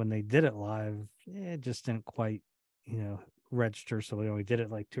then when they did it live, it just didn't quite, register. So we only did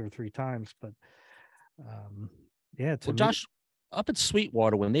it like 2 or 3 times. But Josh, up at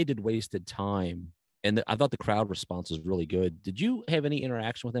Sweetwater, when they did Wasted Time, and I thought the crowd response was really good. Did you have any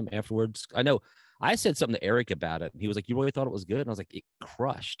interaction with them afterwards? I know I said something to Eric about it. He was like, you really thought it was good? And I was like, it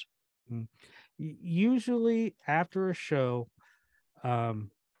crushed. Usually after a show, I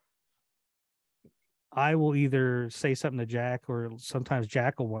will either say something to Jack, or sometimes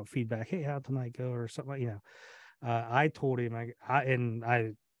Jack will want feedback. Hey, how'd tonight go? Or something, I told him,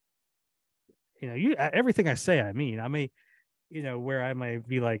 everything I say, I mean, where I might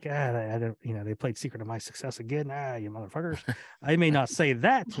be like, I don't, they played Secret of My Success again. You motherfuckers. I may not say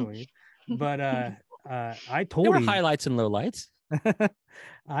that to him, but I told him. There were highlights and lowlights.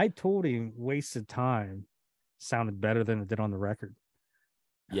 I told him Wasted Time sounded better than it did on the record.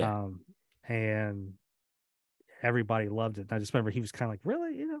 Yeah. And everybody loved it. And I just remember he was kind of like,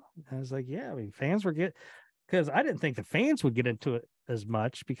 really? I was like, yeah, I mean, fans were because I didn't think the fans would get into it as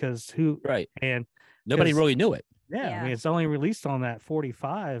much because and nobody really knew it. Yeah, I mean, it's only released on that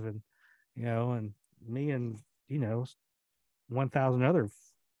 45, and and me and 1,000 other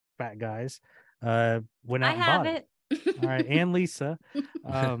fat guys went out and bought it. All right, and Lisa.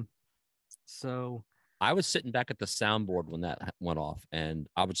 So I was sitting back at the soundboard when that went off, and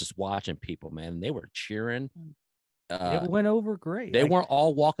I was just watching people, man. They were cheering. It went over great. They weren't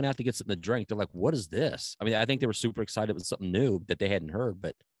all walking out to get something to drink. They're like, "What is this?" I mean, I think they were super excited with something new that they hadn't heard,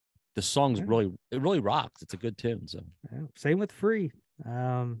 but the song's it really rocks. It's a good tune. So same with Free.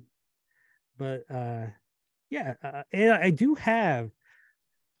 And I do have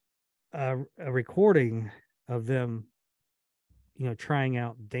a recording of them trying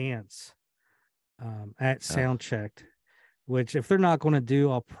out dance at Soundcheck, which if they're not going to do,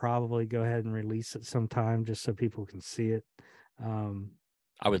 I'll probably go ahead and release it sometime just so people can see it.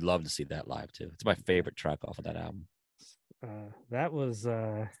 I would love to see that live too. It's my favorite track off of that album. That was,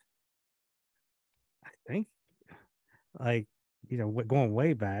 I think, like, going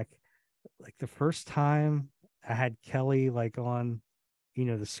way back, like the first time I had Kelly like on,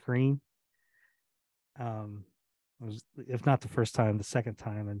 the screen. It was, if not the first time, the second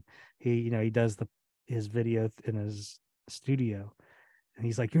time, and he does his video in his studio, and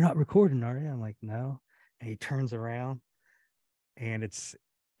he's like, "You're not recording, are you?" I'm like, "No," and he turns around, and it's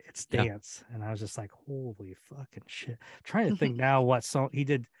dance, and I was just like, "Holy fucking shit!" I'm trying to think now what song he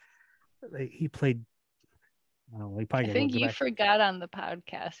did. He played. I don't know, he probably I think you forgot on the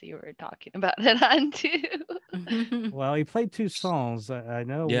podcast you were talking about it on too. Well, he played 2 songs. I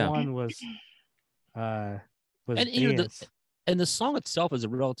know one was and dance. And the song itself is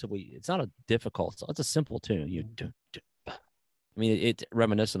it's not a difficult song. It's a simple tune. I mean, it's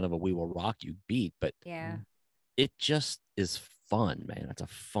reminiscent of a "We Will Rock You" beat, but yeah, it just is fun, man. It's a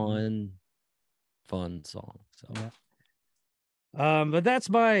fun song. So, but that's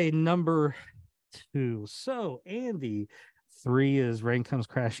my number 2. So, Andy, 3 is "Rain Comes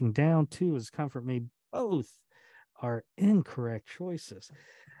Crashing Down." 2 is "Comfort Me." Both are incorrect choices.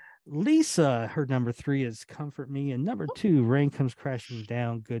 Lisa, her number 3 is "Comfort Me," and number 2, "Rain Comes Crashing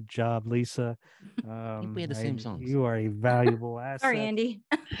Down." Good job, Lisa. I think we had the same songs. You are a valuable asset. Sorry, Andy.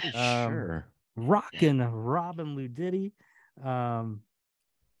 Sure. Rockin' Robin Ludidi.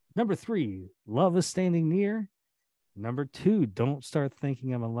 Number 3, "Love Is Standing Near." Number 2, "Don't Start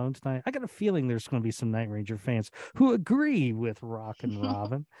Thinking I'm Alone Tonight." I got a feeling there's going to be some Night Ranger fans who agree with Rockin'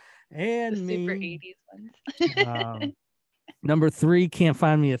 Robin and the me. Super 80s ones. Number 3, "Can't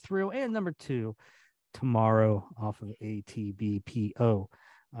Find Me a Thrill," and number 2, "Tomorrow" off of ATBPO.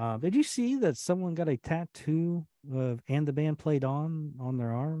 Did you see that someone got a tattoo of "And the Band Played On"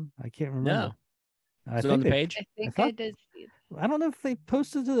 their arm? I can't remember. No. Is it on the page? I think I did see that. I don't know if they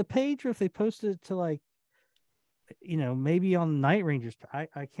posted to the page or if they posted it to, like, maybe on Night Rangers.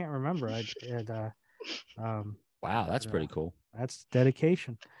 I can't remember. Wow, that's pretty cool. That's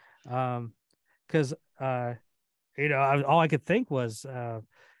dedication. Because all I could think was, as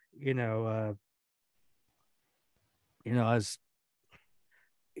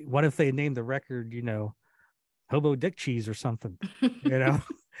what if they named the record, Hobo Dick Cheese or something,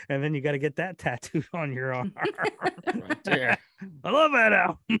 and then you got to get that tattooed on your arm. Right there. I love that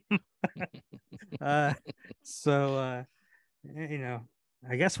album. So,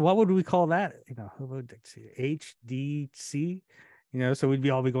 I guess what would we call that? Hobo Dick Cheese, HDC. So we'd be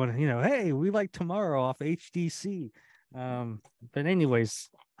going, hey, we like "Tomorrow" off HDC. But anyways,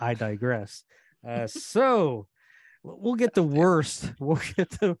 I digress. So we'll get the worst. We'll get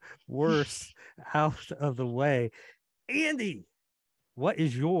the worst out of the way. Andy, what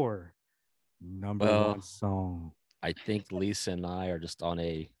is your number 1 song? I think Lisa and I are just on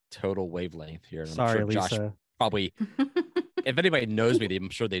a total wavelength here. And Sorry, I'm sure Josh Lisa. Probably, if anybody knows me, I'm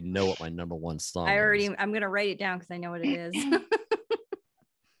sure they know what my number 1 song is. I'm going to write it down because I know what it is.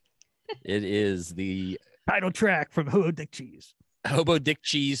 It is the title track from Hobo Dick Cheese. Hobo Dick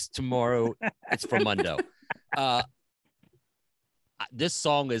Cheese, "Tomorrow." It's from Mundo. This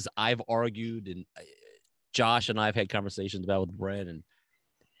song is, I've argued, and Josh and I've had conversations about with Brent. And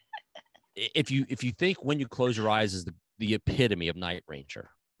if you think "When You Close Your Eyes" is the epitome of Night Ranger,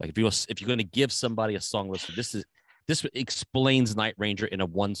 like if you're going to give somebody a song list, this explains Night Ranger in a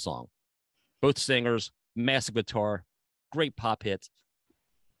 1 song. Both singers, massive guitar, great pop hits.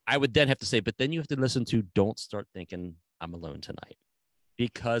 I would then have to say, but then you have to listen to "Don't Start Thinking I'm Alone Tonight,"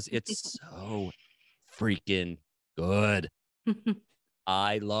 because it's so freaking good.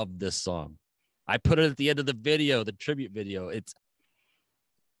 I love this song. I put it at the end of the video, the tribute video.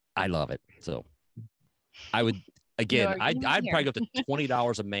 I love it. So I would, again, I'd probably go up to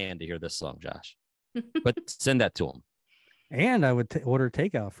 $20 a man to hear this song, Josh. But send that to him. And I would order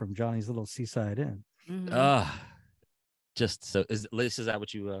takeout from Johnny's Little Seaside Inn. Mm-hmm. Just so is that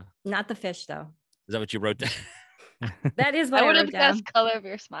what you Not the fish though. Is that what you wrote down? That is what I would have down. guessed "Color of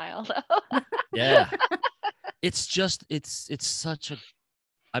Your Smile" though. Yeah. It's just it's such a,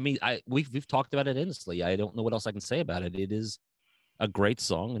 I mean, we've talked about it endlessly. I don't know what else I can say about it. It is a great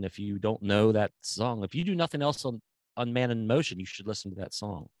song, and if you don't know that song, if you do nothing else on Man in Motion, you should listen to that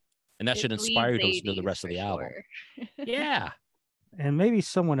song, and that should inspire you to listen to the rest of the album. Yeah. And maybe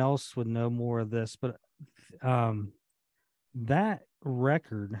someone else would know more of this, but that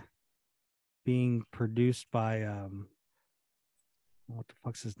record being produced by what the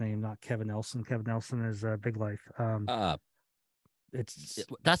fuck's his name? Not Kevin Nelson. Kevin Nelson is Big Life. It's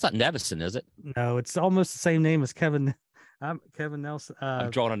That's not Nevison, is it? no, it's almost the same name as Kevin. Kevin Nelson. I'm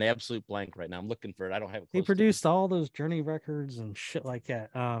drawing an absolute blank right now. I'm looking for it. I don't have it. He Close to me. produced all those Journey records and shit like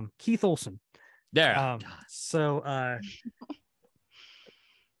that. Keith Olsen. There. So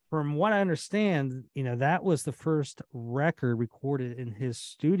from what I understand, that was the first record recorded in his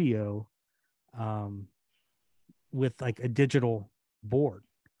studio, with like a digital board.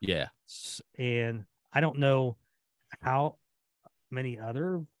 Yeah. And I don't know how many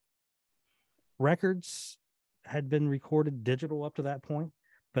other records had been recorded digital up to that point,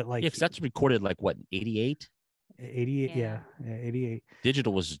 but like, Yeah, because that's recorded like what, 88? 88. Yeah. 88.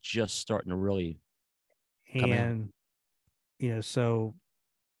 Digital was just starting to really come And, so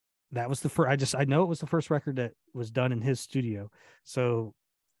that was the first, I know it was the first record that was done in his studio. So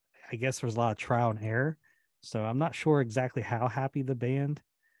I guess there was a lot of trial and error. So I'm not sure exactly how happy the band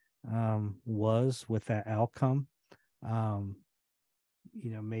was with that outcome.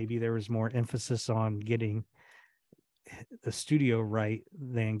 Maybe there was more emphasis on getting the studio right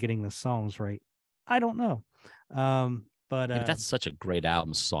than getting the songs right. I don't know. But that's such a great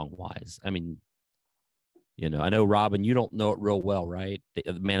album song wise. I mean, I know, Robin, you don't know it real well, right?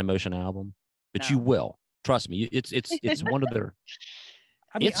 The Man in Motion album, but you will. Trust me. It's one of their.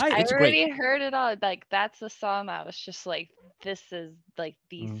 I mean, I already great. heard it all. Like, that's the song I was just like, this is like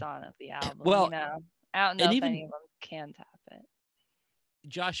the song of the album. Well, I don't know if even, anyone can top it.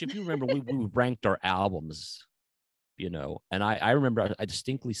 Josh, if you remember, we ranked our albums, and I remember I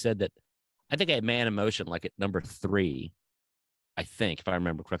distinctly said that I think I had Man in Motion like at number 3, I think, if I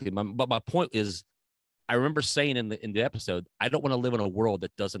remember correctly. But my point is, I remember saying in the episode, I don't want to live in a world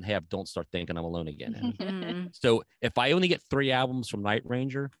that doesn't have "Don't Start Thinking I'm Alone Again." Mm-hmm. So if I only get 3 albums from Night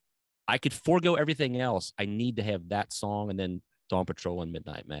Ranger, I could forego everything else. I need to have that song and then Dawn Patrol and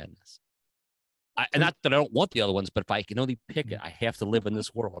Midnight Madness. And not that I don't want the other ones, but if I can only pick it, I have to live in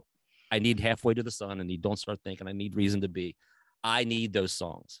this world. I need Halfway to the Sun. I need Don't Start Thinking. I need Reason to Be. I need those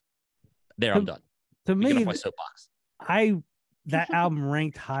songs. There, I'm done. To me, get off my soapbox. That album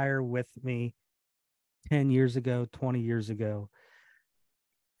ranked higher with me 10 years ago, 20 years ago.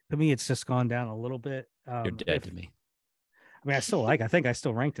 To me, it's just gone down a little bit. You're dead to me. I mean, I think I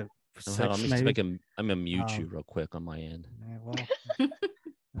still ranked it. Hold on, I'm gonna mute you real quick on my end.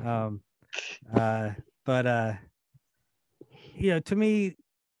 To me,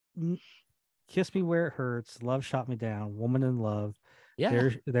 Kiss Me Where It Hurts, Love Shot Me Down, Woman in Love. Yeah.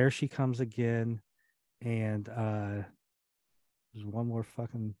 There She Comes Again. And there's one more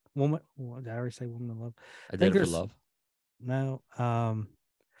fucking woman. Did I already say Woman in Love? I Did It For Love. No.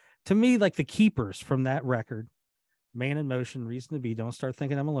 To me, like the keepers from that record, Man in Motion, Reason to Be, Don't Start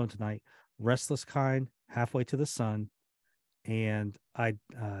Thinking I'm Alone Tonight, Restless Kind, Halfway to the Sun, and I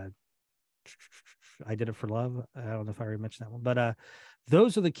Did It For Love. I don't know if I already mentioned that one, but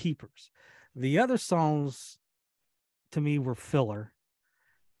those are the keepers. The other songs to me were filler,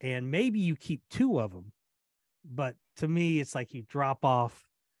 and maybe you keep 2 of them, but to me it's like you drop off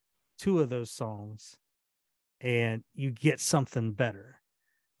 2 of those songs and you get something better.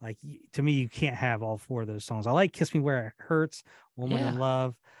 Like, to me, you can't have all 4 of those songs. I like Kiss Me Where It Hurts, Woman in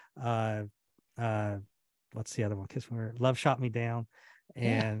Love. What's the other one? Kiss Me Where Love Shot Me Down.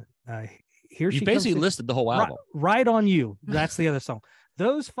 And Here She You basically Comes listed the whole album. Right on You. That's the other song.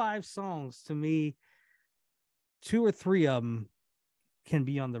 Those 5 songs, to me, 2 or 3 of them can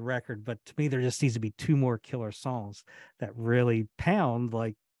be on the record, but to me, there just needs to be 2 more killer songs that really pound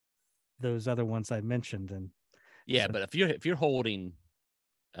like those other ones I mentioned. And but if you're holding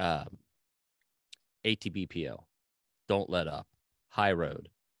ATBPO, Don't Let Up, High Road,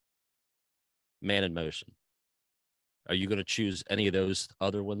 Man in Motion, are you going to choose any of those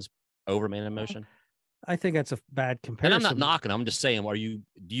other ones over Man in Motion? I think that's a bad comparison. And I'm not knocking. I'm just saying, do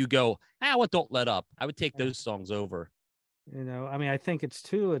you go, what Don't Let Up? I would take those songs over. I mean, I think it's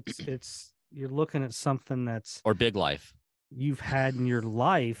you're looking at something that's or Big Life you've had in your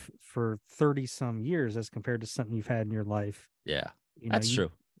life for 30 some years as compared to something you've had in your life. Yeah, that's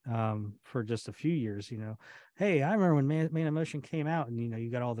true. For just a few years, hey, I remember when Man in Motion came out, and you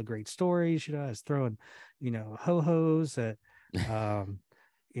got all the great stories. I was throwing, ho-hos at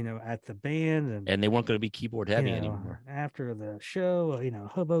at the band, and they weren't going to be keyboard heavy anymore. After the show,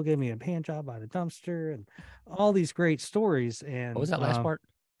 Hobo gave me a hand job by the dumpster, and all these great stories. And what was that last part?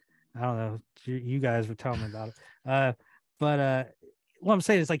 I don't know. You guys were telling me about it. But what I'm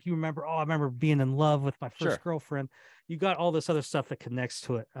saying is, like, you remember, I remember being in love with my first girlfriend. You got all this other stuff that connects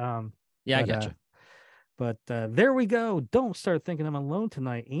to it. I got you. But there we go. Don't Start Thinking I'm Alone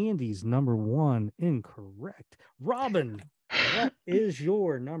Tonight. Andy's number 1 incorrect. Robin, what is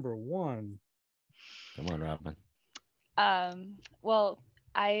your number 1? Come on, Robin. Well,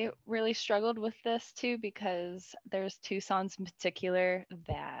 I really struggled with this too because there's two songs in particular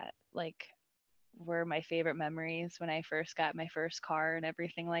that like were my favorite memories when I first got my first car and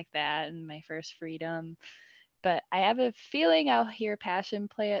everything like that and my first freedom. But I have a feeling I'll hear Passion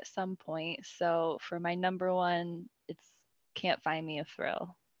play at some point. So for my number one, it's Can't Find Me a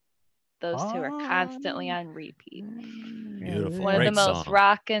Thrill. Those two are constantly on repeat. Beautiful. One of the Great most song.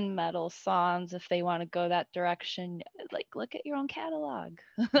 rock and metal songs if they want to go that direction. Like look at your own catalog.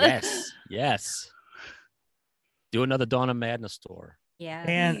 Yes. Yes. Do another Dawn of Madness tour Yeah.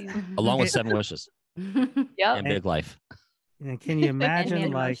 And along with Seven Wishes Yep. and Big Life. and can you And imagine,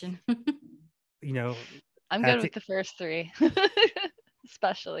 Man like, Motion. you know, I'm at good the- with the first three,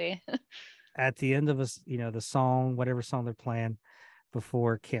 especially. at the end of the song, whatever song they're playing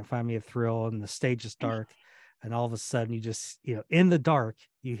before Can't Find Me a Thrill, and the stage is dark, and all of a sudden you just, in the dark,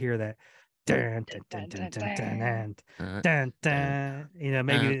 you hear that dun, dun, dun, dun, dun, dun, dun, dun, dun.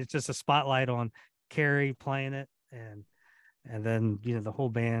 Maybe it's just a spotlight on Carrie playing it, and then the whole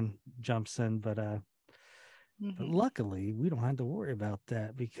band jumps in, but luckily we don't have to worry about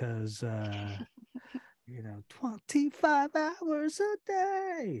that because 25 hours a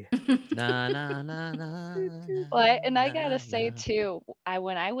day. Na, na, na, na, Well, and I na, gotta say na. too,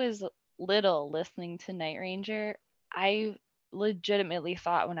 when I was little listening to Night Ranger, I legitimately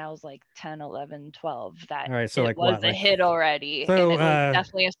thought when I was like 10, 11, 12 that All right, so it like was what? a Like, hit already. so, and it was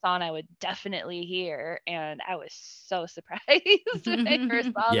definitely a song I would definitely hear. And I was so surprised when I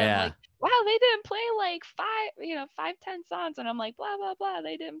first saw them. Yeah. Like, wow, they didn't play like 5, 10 songs. And I'm like, blah, blah, blah.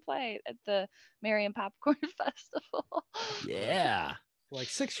 They didn't play at the Marion Popcorn Festival. Yeah. like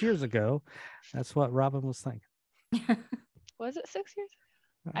 6 years ago, that's what Robin was thinking. Was it 6 years?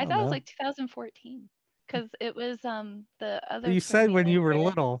 I I don't thought it was know. like 2014 because it was the other. You said when you were Terminator.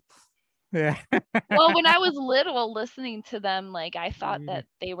 little. Yeah. Well, when I was little, listening to them, like I thought that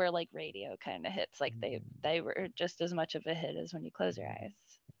they were like radio kind of hits. Like they were just as much of a hit as When You Close Your Eyes.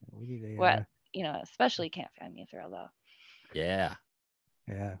 What especially Can't Find Me a Thrill though. Yeah.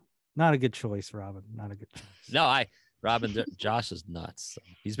 Yeah. Not a good choice, Robin. Not a good choice. No, Robin, Josh is nuts.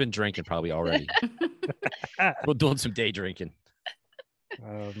 He's been drinking probably already. We're doing some day drinking.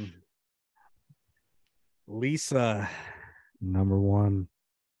 Lisa, number one.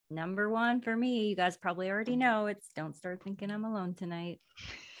 Number one for me, you guys probably already know, it's Don't Start Thinking I'm Alone Tonight.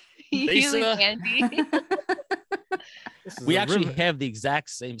 Lisa. You and Andy. We actually have the exact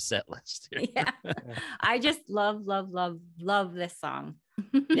same set list here. Yeah. I just love this song.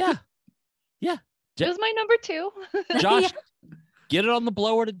 Yeah. It was my number 2. Josh, Yeah. get it on the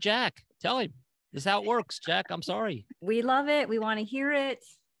blower to Jack. Tell him this is how it works, Jack. I'm sorry. We love it. We want to hear it.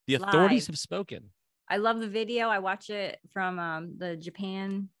 The authorities live. have spoken. I love the video. I watch it from the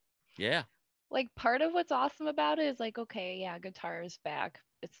Japan. Yeah. Like part of what's awesome about it is like, okay, yeah, guitar is back.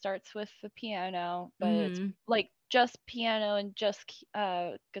 It starts with the piano, but it's like just piano and just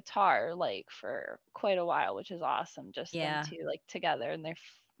guitar like for quite a while, which is awesome. Just them two like together and their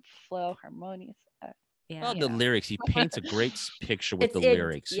flow harmonious. Yeah. Well, the lyrics. He paints a great picture with the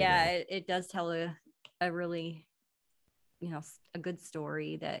lyrics. Yeah, it does tell a really, a good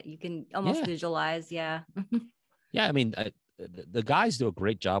story that you can almost visualize. Yeah. Yeah, I mean, the guys do a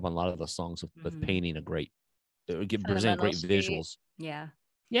great job on a lot of the songs with painting a great, present great visuals. Yeah.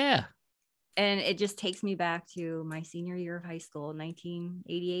 Yeah. And it just takes me back to my senior year of high school,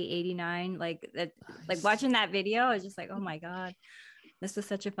 1988, 89. Like that, like watching that video, I was just like, oh my God, this was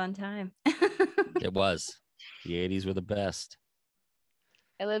such a fun time. It was. The 80s were the best.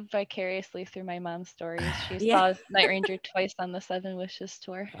 I lived vicariously through my mom's stories. She saw Night Ranger twice on the Seven Wishes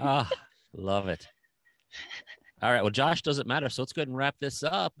tour. Ah, love it. All right. Well, Josh doesn't matter. So let's go ahead and wrap this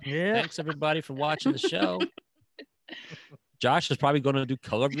up. Yeah. Thanks, everybody, for watching the show. Josh is probably going to do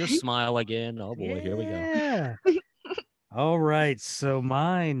Color of Your Smile again. Oh, boy. Here we go. Yeah. All right. So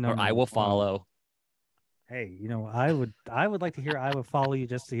mine. Or I Will Follow. Hey, I would like to hear I Will Follow You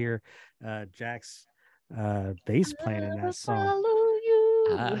just to hear Jack's bass playing in that song. Follow you.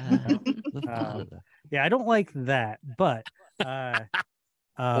 Yeah, I don't like that, but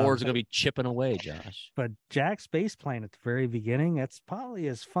or is it going to be chipping away, Josh? But Jack's bass playing at the very beginning, that's probably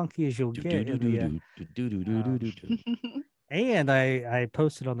as funky as you'll get. And I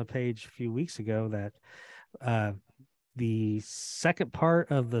posted on the page a few weeks ago that the second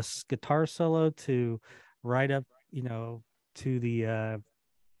part of the guitar solo to right up, to the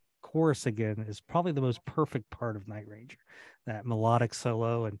chorus again is probably the most perfect part of Night Ranger, that melodic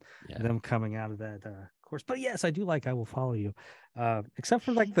solo and them coming out of that chorus. But yes, I do like I Will Follow You, except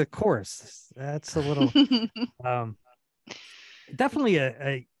for like the chorus. That's a little definitely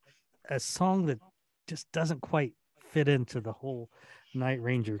a song that just doesn't quite fit into the whole Night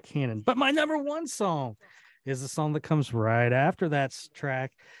Ranger canon. But my number one song is the song that comes right after that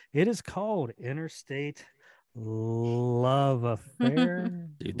track. It is called Interstate Love Affair.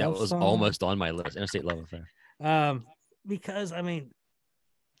 Dude, that Love was song. almost on my list. Interstate Love Affair. Because I mean,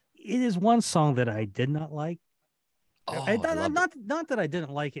 it is one song that I did not like. Oh, I love it. Not that I didn't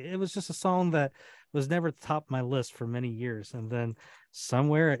like it. It was just a song that was never at the top of my list for many years, and then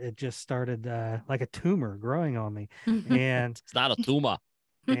somewhere it just started like a tumor growing on me, and It's not a tumor.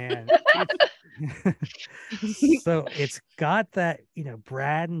 and so it's got that, you know,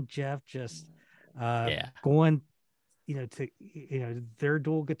 Brad and Jeff just going, you know, to, you know, their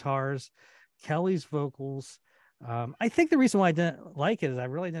dual guitars, Kelly's vocals. I think the reason why I didn't like it is I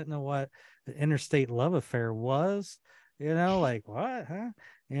really didn't know what the Interstate Love Affair was. You know, like what, huh?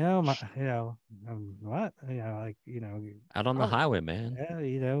 You know, what? You know, like, you know, Out on the highway, man. yeah,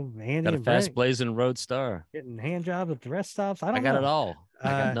 you know, Andy Got a and fast Brent blazing road star. getting hand jobs at the rest stops. I I got it all. I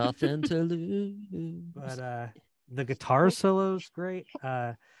got Uh, nothing to lose. But the guitar solo is great.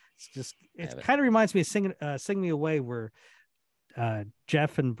 It's just, it Have it. kind of reminds me of Sing Me Away, where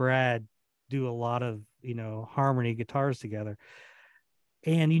Jeff and Brad do a lot of, you know, harmony guitars together.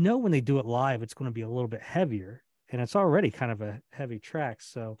 And you know, when they do it live, it's going to be a little bit heavier, and it's already kind of a heavy track.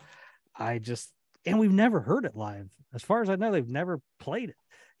 So and we've never heard it live. As far as I know, they've never played it.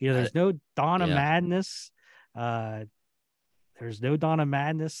 You know, there's no Dawn of Madness. There's no Dawn of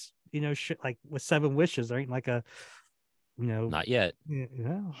Madness, you know, shit like with Seven Wishes. There ain't like a, you know, Not yet.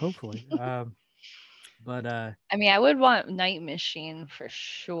 yeah, hopefully. But I mean, I would want Night Machine for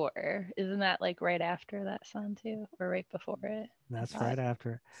sure. Isn't that like right after that song too, or right before it? that's thought. right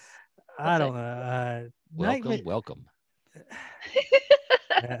after. I don't know. Welcome.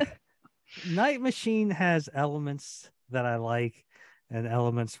 Night Machine has elements that I like, and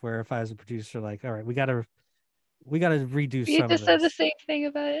elements where if I was a producer, like, all right, we gotta redo You some just of said the this. same thing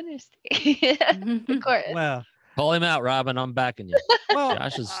about Interstate. Of course. Well, Call him out, Robin. I'm backing you. well,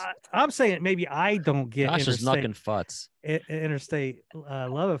 Josh is I'm saying maybe I don't get Josh is Interstate, knucking futs. Interstate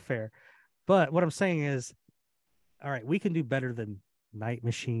Love Affair, but what I'm saying is, all right, we can do better than Night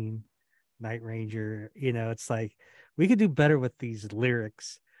Machine, Night Ranger. You know, it's like we could do better with these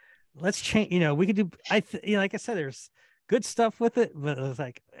lyrics. Let's change. You know, we could do. You know, like I said, there's good stuff with it, but it's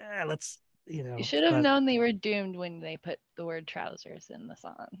like, let's. You know, You should have known they were doomed when they put the word trousers in the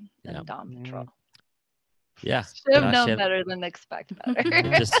song and Yeah. Dawn Patrol. Yeah. Should have Josh known had- better than expect better.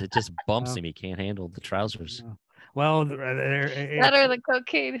 it just bumps Well. him. He can't handle the trousers. well, That are the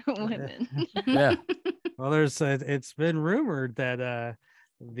cocaine women. Yeah. well, it's been rumored that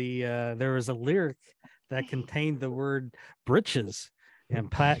there was a lyric that contained the word britches, and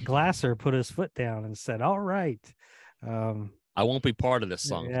Pat Glasser put his foot down and said, "All right, I won't be part of this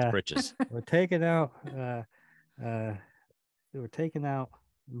song. Yeah. It's britches. we're taking out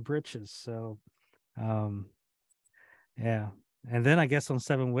britches." So, yeah. And then I guess on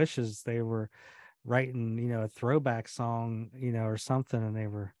Seven Wishes they were writing, you know, a throwback song, you know, or something, and they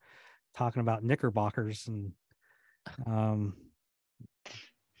were talking about knickerbockers, and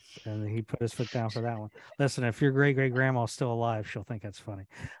he put his foot down for that one. Listen, if your great grandma's still alive, she'll think that's funny.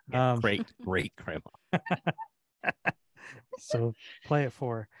 Great grandma. So play it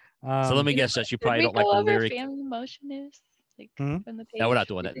for her. So let me guess, Josh, you Did probably we don't like go the over lyric. Family Motion is? Like Hmm? from the page? No, we're not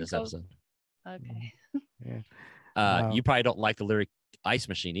doing Did that in we this go- episode. Okay. You probably don't like the lyric Ice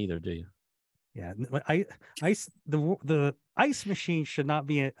Machine either, do you? Yeah, the ice machine should not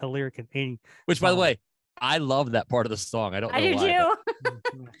be a lyric in any. Which, by the song. way, I love that part of the song. I don't know I do why. but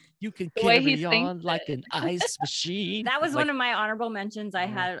too. You can The way he carry on sings like it. an ice machine. That was like, one of my honorable mentions. I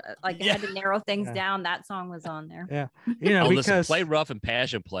had I had to narrow things Yeah. down. That song was on there. Yeah, you know, oh, because listen, Play Rough and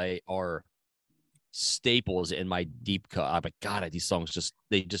Passion Play are staples in my deep cut. I'm like, God, these songs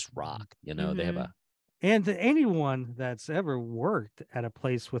they just rock. You know, they have a and to anyone that's ever worked at a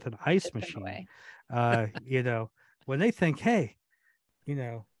place with an ice Different machine, way. you know, when they think, hey, you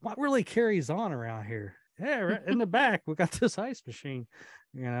know, what really carries on around here? Yeah, right in the back, we got this ice machine.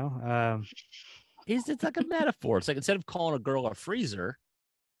 You know, it's like a metaphor. It's like instead of calling a girl a freezer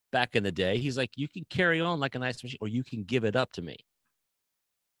back in the day, he's like, you can carry on like an ice machine, or you can give it up to me.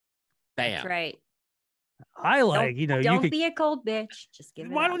 Bam. That's right. I like, you know, you Don't could. be a cold bitch. Just give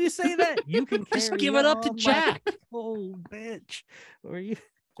it Why up. don't you say that? You can Just carry give it up to on like Jack. a cold bitch, or you.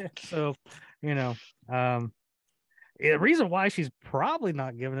 So, you know, the reason why she's probably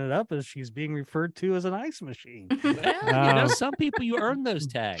not giving it up is she's being referred to as an ice machine. Well, you know, Um, some people you earn those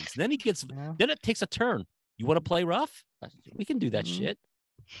tags. Then Yeah. then it takes a turn. You want to play rough? We can do that Mhm. shit.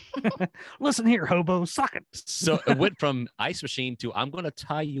 Listen here, hobo, suck it. So it went from ice machine to I'm going to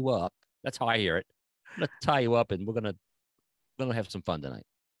tie you up. That's how I hear it. gonna tie you up, and we're gonna have some fun tonight.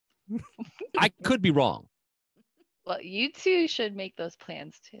 I could be wrong. Well, you two should make those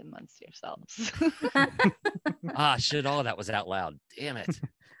plans amongst yourselves. Shit! All of that was out loud. Damn it.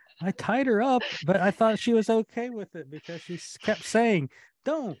 I tied her up, but I thought she was okay with it because she kept saying,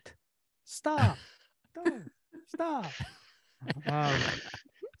 "Don't stop, don't stop."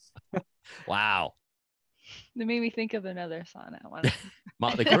 Wow. It made me think of another song I want.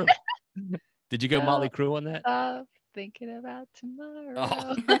 Motley Crue. Did you go Motley Crue on that? Stop thinking about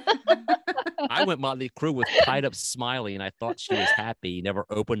tomorrow. I went Motley Crue with tied up Smiley, and I thought she was happy. Never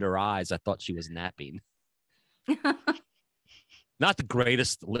opened her eyes. I thought she was napping. Not the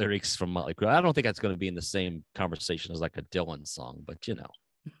greatest lyrics from Motley Crue. I don't think that's going to be in the same conversation as like a Dylan song, but you know,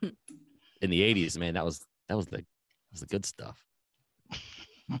 in the '80s, man, that was the good stuff.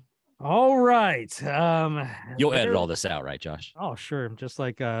 All right. You'll edit all this out, right, Josh? Oh, sure. Just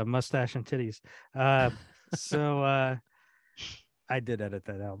like mustache and titties. So I did edit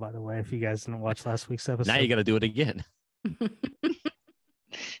that out, by the way, if you guys didn't watch last week's episode. Now you got to do it again.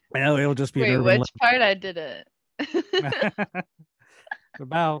 Well, it'll just be Wait, which part I did it?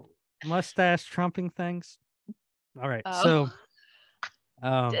 About mustache trumping things. All right. Oh.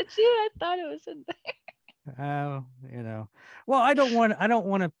 So Did you? I thought it was in there. you know, well, I don't want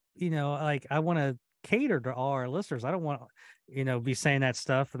to, you know, like I want to cater to all our listeners. I don't want, you know, be saying that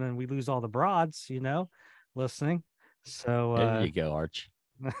stuff and then we lose all the broads, you know, listening. So There you go, Arch.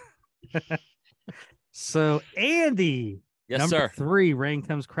 So Andy, Yes, number sir. 3, Rain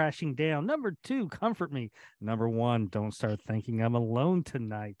Comes Crashing Down. Number 2, Comfort Me. Number 1, Don't Start Thinking I'm Alone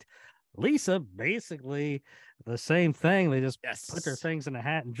Tonight. Lisa, basically the same thing. They just put their things in a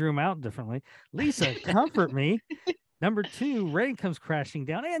hat and drew them out differently. Lisa, Comfort Me. Number 2, Rain Comes Crashing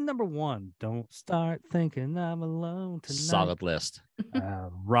Down. And number 1, Don't Start Thinking I'm Alone Tonight. Solid list.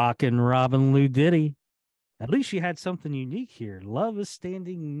 Rockin' Robin Lou Diddy. At least she had something unique here. Love is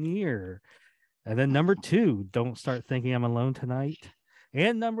Standing Near. And then number 2, Don't Start Thinking I'm Alone Tonight.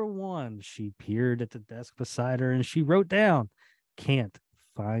 And number 1, She Peered at the Desk Beside Her and She Wrote Down, Can't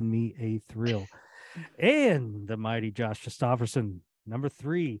Find Me a Thrill. And the mighty Josh Christopherson, number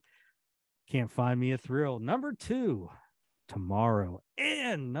 3, Can't Find Me a Thrill. Number 2, Tomorrow.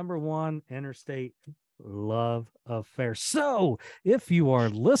 And number 1, Interstate Love Affair. So if you are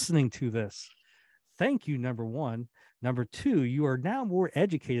listening to this, thank you, number 1. Number 2, you are now more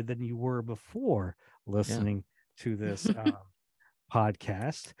educated than you were before listening to this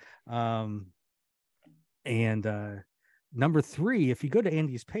podcast. And number 3, if you go to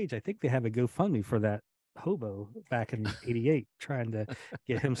Andy's page, I think they have a GoFundMe for that hobo back in '88 trying to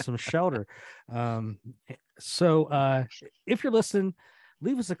get him some shelter. So if you're listening,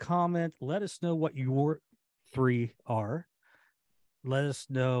 leave us a comment. Let us know what your 3 are. Let us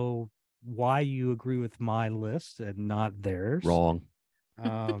know why you agree with my list and not theirs. Wrong.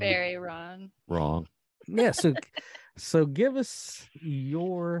 Very wrong. Wrong. Yeah. So give us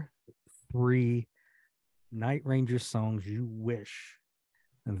your 3 Night Ranger songs you wish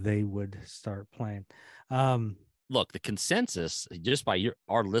they would start playing. Look, the consensus, just by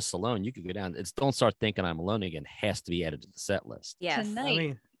our list alone, you could go down. It's Don't Start Thinking I'm Alone Again has to be added to the set list. Yes.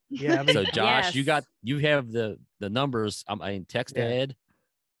 Tonight. So Josh, Yes. you have the numbers. Text to Ed.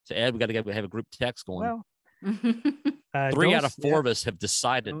 So Ed, we got to have a group text going. Well, 3 out of 4 of us have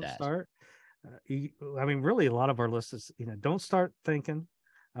decided don't that. start. Really, a lot of our list is, Don't Start Thinking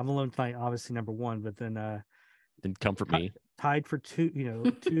I'm Alone Tonight, obviously number 1, but then Then Comfort Me. tied for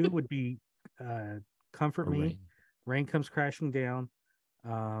 2, 2 would be Comfort Me, Rain Comes Crashing Down,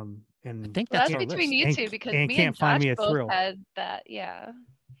 and I think That's that's our between list. you two because and me Can't and Find Josh Me a both Thrill. had that. Yeah.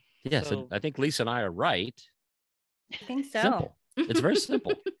 Yeah, so I think Lisa and I are right. I think so. Simple. It's very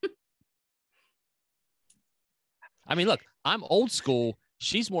simple. I mean, look, I'm old school.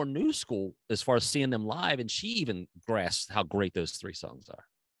 She's more new school as far as seeing them live, and she even grasped how great those 3 songs are.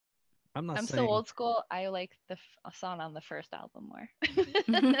 I'm not I'm saying so old school. I like the song on the first album more.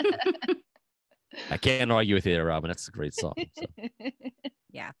 I can't argue with you there, Robin. That's a great song. So.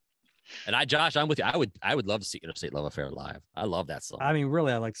 Yeah. And Josh, I'm with you. I would love to see Interstate Love Affair live. I love that song.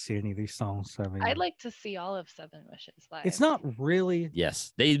 really, I like to see any of these songs. I'd like to see all of 7 Wishes live. It's not really.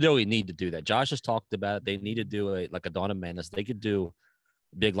 Yes, they really need to do that. Josh has talked about it. They need to do a Dawn of Madness. They could do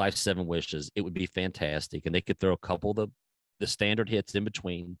Big Life 7 Wishes. It would be fantastic, and they could throw a couple of the standard hits in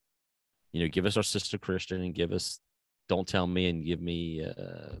between. Give us Our Sister Christian and give us Don't Tell Me and give me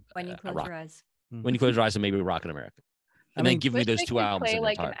When You Close Your Eyes. When You Close Your Eyes and maybe Rockin' America. And then give me Wish those they 2 could albums. play in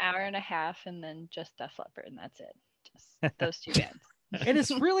like an entire. hour and a half and then just Def Leppard and that's it. Just those 2 bands. And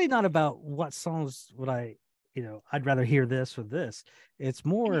it's really not about what songs would I'd rather hear this or this. It's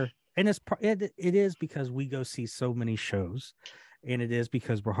more and it is because we go see so many shows, and it is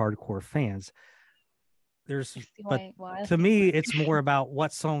because we're hardcore fans. But to me, it's more about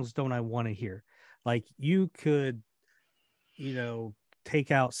what songs don't I want to hear. Like you could,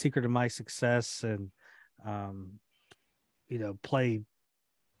 take out Secret of My Success and, play,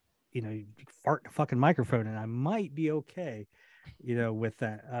 fart in a fucking microphone, and I might be okay, with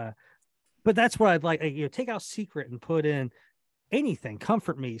that. But that's what I'd like. Take out Secret and put in anything,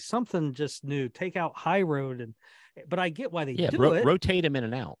 Comfort Me, something just new. Take out High Road, but I get why they do it. Rotate them in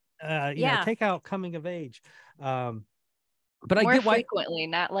and out. Take out Coming of Age. But more I get frequently,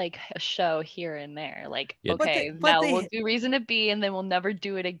 not like a show here and there. Like, okay, we'll do Reason to Be, and then we'll never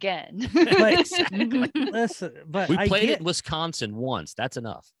do it again. Listen, but we played it in Wisconsin once. That's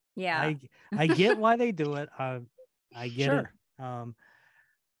enough. Yeah, I get why they do it. I get it.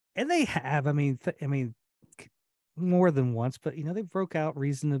 And they have. I mean, more than once, but they broke out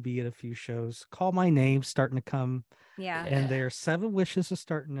Reason to Be at a few shows. Call My Name starting to come. Yeah. And their Seven Wishes is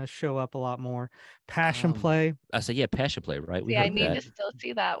starting to show up a lot more. Passion Play. I say, Passion Play, right? I need to still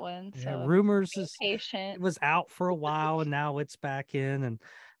see that one. So Rumors is patient. It was out for a while and now it's back in. And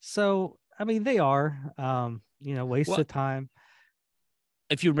so, I mean, they are, waste of time.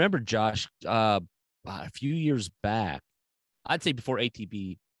 If you remember, Josh, a few years back, I'd say before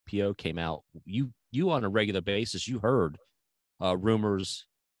ATBPO came out, you on a regular basis, you heard Rumors,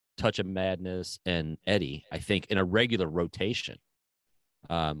 Touch of Madness, and Eddie, I think, in a regular rotation,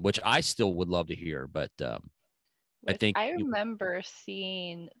 which I still would love to hear. But I remember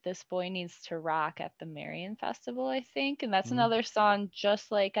seeing This Boy Needs to Rock at the Marion Festival, I think. And that's another song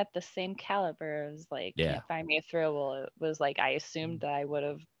just like at the same caliber as like Can't Find Me a Thrill. Well, it was like I assumed I would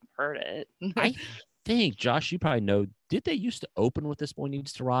have heard it. I think, Josh, you probably know, did they used to open with This Boy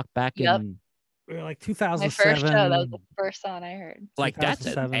Needs to Rock back in like 2007? My first show, that was the first song I heard. Like that's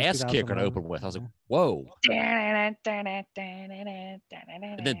an ass kicker to open with. I was like, whoa. And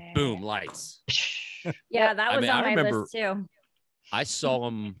then boom, lights. Yeah, that was on my list too. I saw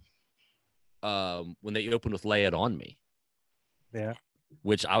them when they opened with Lay It On Me. Yeah.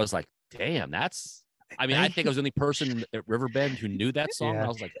 Which I was like, damn, I think I was the only person at Riverbend who knew that song. Yeah. I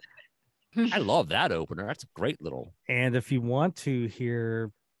was like, I love that opener. That's a great little. And if you want to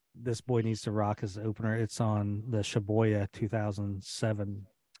hear This Boy Needs to Rock as the opener, it's on the Shibuya 2007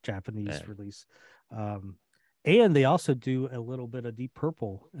 Japanese release. And they also do a little bit of Deep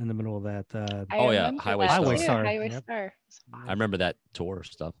Purple in the middle of that. Highway Star. I remember that tour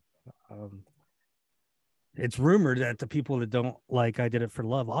stuff. It's rumored that the people that don't like I Did It for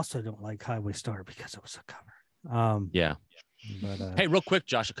Love also don't like Highway Star because it was a cover. But, hey, real quick,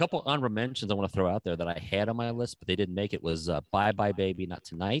 Josh, a couple honorable mentions I want to throw out there that I had on my list, but they didn't make it was Bye Bye Baby, Not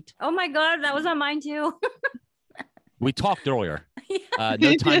Tonight. Oh my God, that was on mine too. We talked earlier.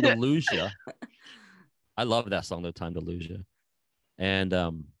 No Time to Lose Ya. I love that song, No Time to Lose Ya. And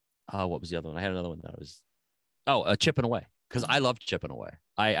what was the other one? I had another one that was Chipping Away, because I love Chipping Away.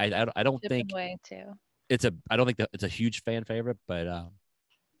 I don't think Away too. I don't think that it's a huge fan favorite, but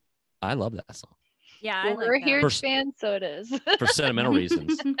I love that song. Yeah, we're a huge fan, so it is. For sentimental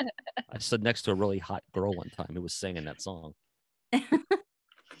reasons. I stood next to a really hot girl one time who was singing that song.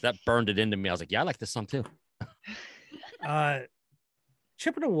 That burned it into me. I was like, yeah, I like this song too.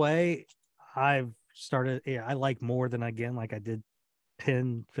 Chipping Away, I've started, I like more than again, like I did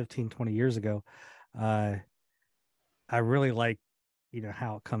 10, 15, 20 years ago. I really like,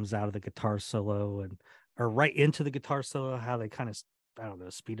 how it comes out of the guitar solo or right into the guitar solo, how they kind of, I don't know,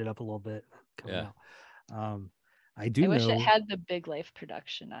 speed it up a little bit. Out. I wish it had the Big Life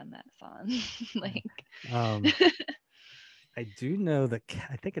production on that song. I do know that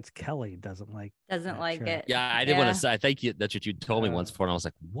I think it's Kelly doesn't like it. Yeah, I didn't want to say. I think that's what you told me once before, and I was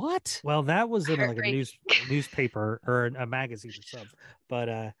like, "What?" Well, that was in like a newspaper or a magazine or something.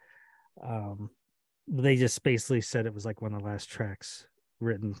 But they just basically said it was like one of the last tracks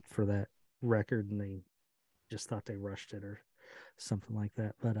written for that record, and they just thought they rushed it or something like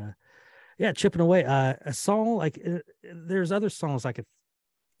that. But Chipping Away, a song like there's other songs I could,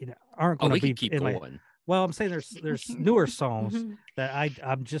 aren't going to be keep in going. Well, I'm saying there's newer songs that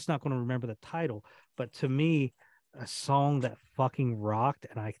I'm just not going to remember the title, but to me, a song that fucking rocked,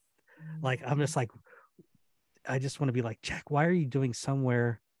 and I'm just like, I just want to be like, Jack, why are you doing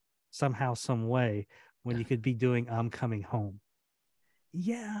Somewhere, Somehow, Some Way when you could be doing I'm Coming Home?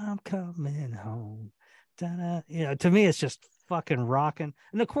 Yeah, I'm coming home. Da-da. To me, it's just fucking rocking,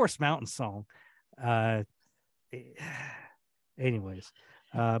 and of course, Mountain Song. Anyways,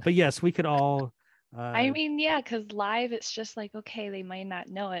 but yes, we could all. I mean, yeah, because live, it's just like, okay, they might not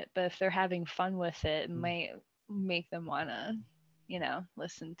know it, but if they're having fun with it, it might make them want to,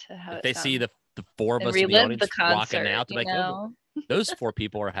 listen to how If it they see sounds the four of and us in the relive audience the concert. rocking out, they're like, oh, those 4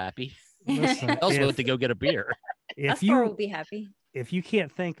 people are happy. Listen, Else went if, to go get a beer. if Us four will you be happy. if you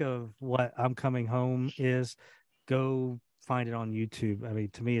can't think of what I'm Coming Home is, go find it on YouTube. I mean,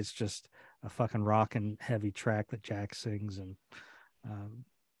 to me, it's just a fucking rockin' heavy track that Jack sings, and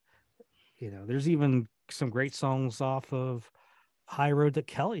there's even some great songs off of High Road that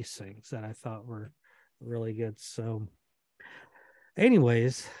Kelly sings that I thought were really good. So,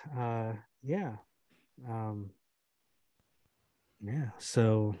 anyways, yeah.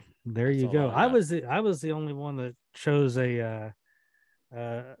 So there That's you all go. I got. I was the only one that chose a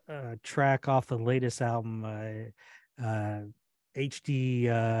track off the latest album,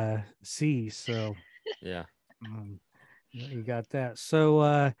 HDC. So Yeah. you got that.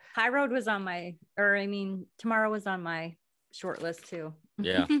 So High Road was on my, Tomorrow was on my short list too.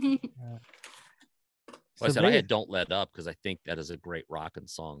 Yeah. Well, I so said I had Don't Let Up because I think that is a great rockin'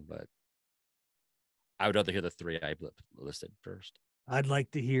 song, but I would rather hear the 3 I listed first. I'd like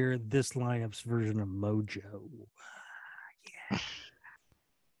to hear this lineup's version of Mojo. Yeah.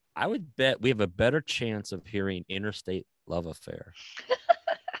 I would bet we have a better chance of hearing Interstate Love Affair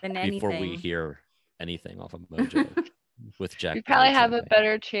than before we anything. hear anything off of Mojo with Jack. We probably White have a Champagne.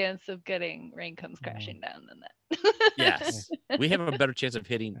 better chance of getting Rain Comes Crashing Down than that. Yes, we have a better chance of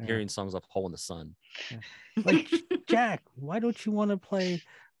hearing songs off Hole in the Sun. Like, Jack, why don't you want to play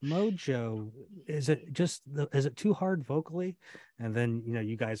Mojo? Is it too hard vocally? And then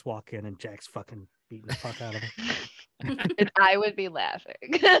you guys walk in and Jack's fucking beating the fuck out of him. And I would be laughing.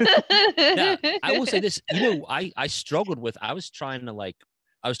 Now, I will say this, I struggled with, I was trying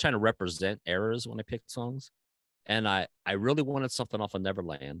to represent eras when I picked songs. And I really wanted something off of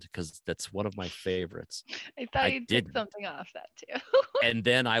Neverland because that's one of my favorites. I thought you'd pick something off that too. And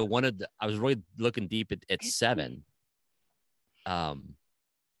then I was really looking deep at 7. I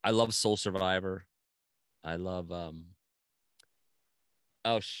love Soul Survivor. I love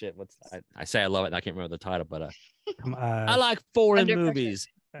oh shit, I say I love it and I can't remember the title, but I like foreign movies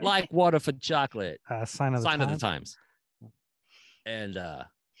like Water for Chocolate, Sign of the Times. And God,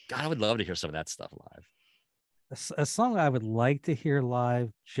 I would love to hear some of that stuff live. A song I would like to hear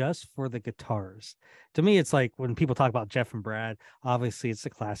live just for the guitars. To me, it's like when people talk about Jeff and Brad, obviously it's a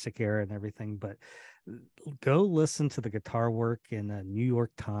classic era and everything, but go listen to the guitar work in New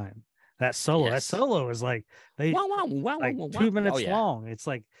York Time. That solo is like 2 minutes long. It's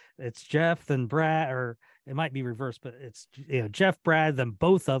like it's Jeff then Brad, or it might be reversed, but it's Jeff, Brad, then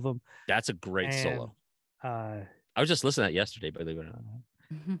both of them. That's a great solo. I was just listening to that yesterday, believe it or not.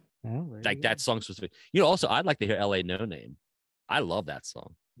 Like that song specific. Also I'd like to hear LA No Name. I love that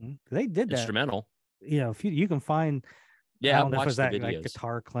song. They did that instrumental. If you can find, yeah, I don't know if it was the that videos. like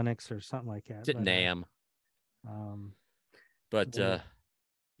Guitar Clinics or something like that. It's at NAMM. But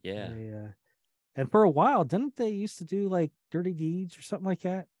yeah. And for a while, didn't they used to do like Dirty Deeds or something like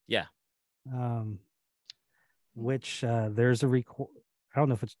that? Yeah. Which there's a record. I don't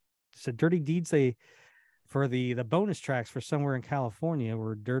know if it's Dirty Deeds. They for the bonus tracks for Somewhere in California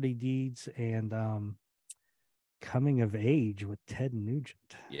were Dirty Deeds and Coming of Age with Ted Nugent.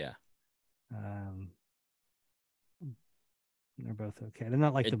 Yeah. They're both okay. They're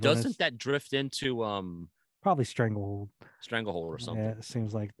not like the bonus. Doesn't that drift into probably Stranglehold or something? Yeah, it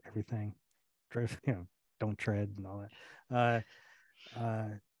seems like everything. Don't tread and all that.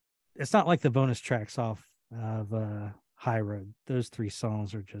 It's not like the bonus tracks off of High Road. Those 3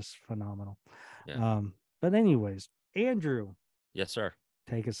 songs are just phenomenal. Yeah. But anyways, Andrew. Yes, sir.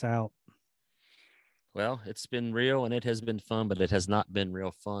 Take us out. Well, it's been real and it has been fun, but it has not been real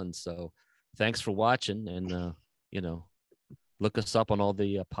fun. So thanks for watching, and look us up on all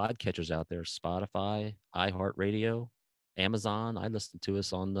the podcatchers out there: Spotify, iHeartRadio, Amazon. I listen to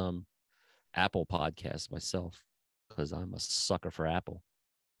us on Apple Podcasts myself because I'm a sucker for Apple.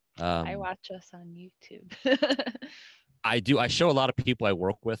 I watch us on YouTube. I do. I show a lot of people I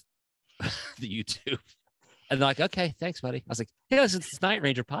work with the YouTube, and they're like, "Okay, thanks, buddy." I was like, "Yeah, it's Night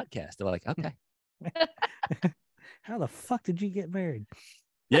Ranger podcast." They're like, "Okay." How the fuck did you get married?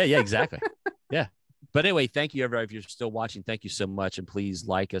 Yeah, exactly. Yeah. But anyway, thank you, everybody. If you're still watching, thank you so much. And please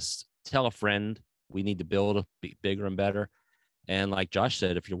like us, tell a friend. We need to build a bigger and better. And like Josh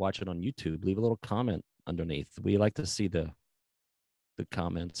said, if you're watching on YouTube, leave a little comment underneath. We like to see the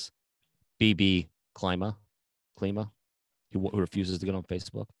comments. BB Klima, who refuses to get on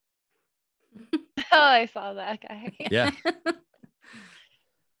Facebook. Oh, I saw that guy. Yeah.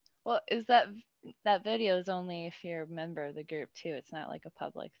 Well, is that video is only if you're a member of the group too. It's not like a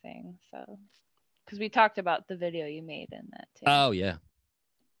public thing. So, because we talked about the video you made in that too. Oh yeah.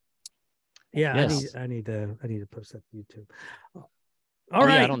 Yeah, yes. I need to post that to YouTube. All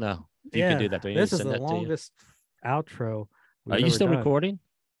right. Yeah, I don't know. If you can do that. Do you need This to is send the that to you? longest outro. Are you still recording?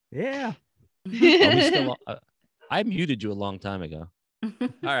 Yeah. Are we still? I muted you a long time ago. All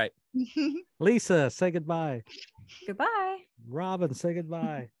right. Lisa, say goodbye. Goodbye. Robin, say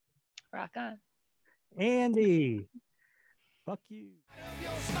goodbye. Rock on. Andy, fuck you.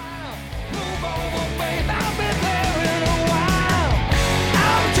 Move over, babe. I've been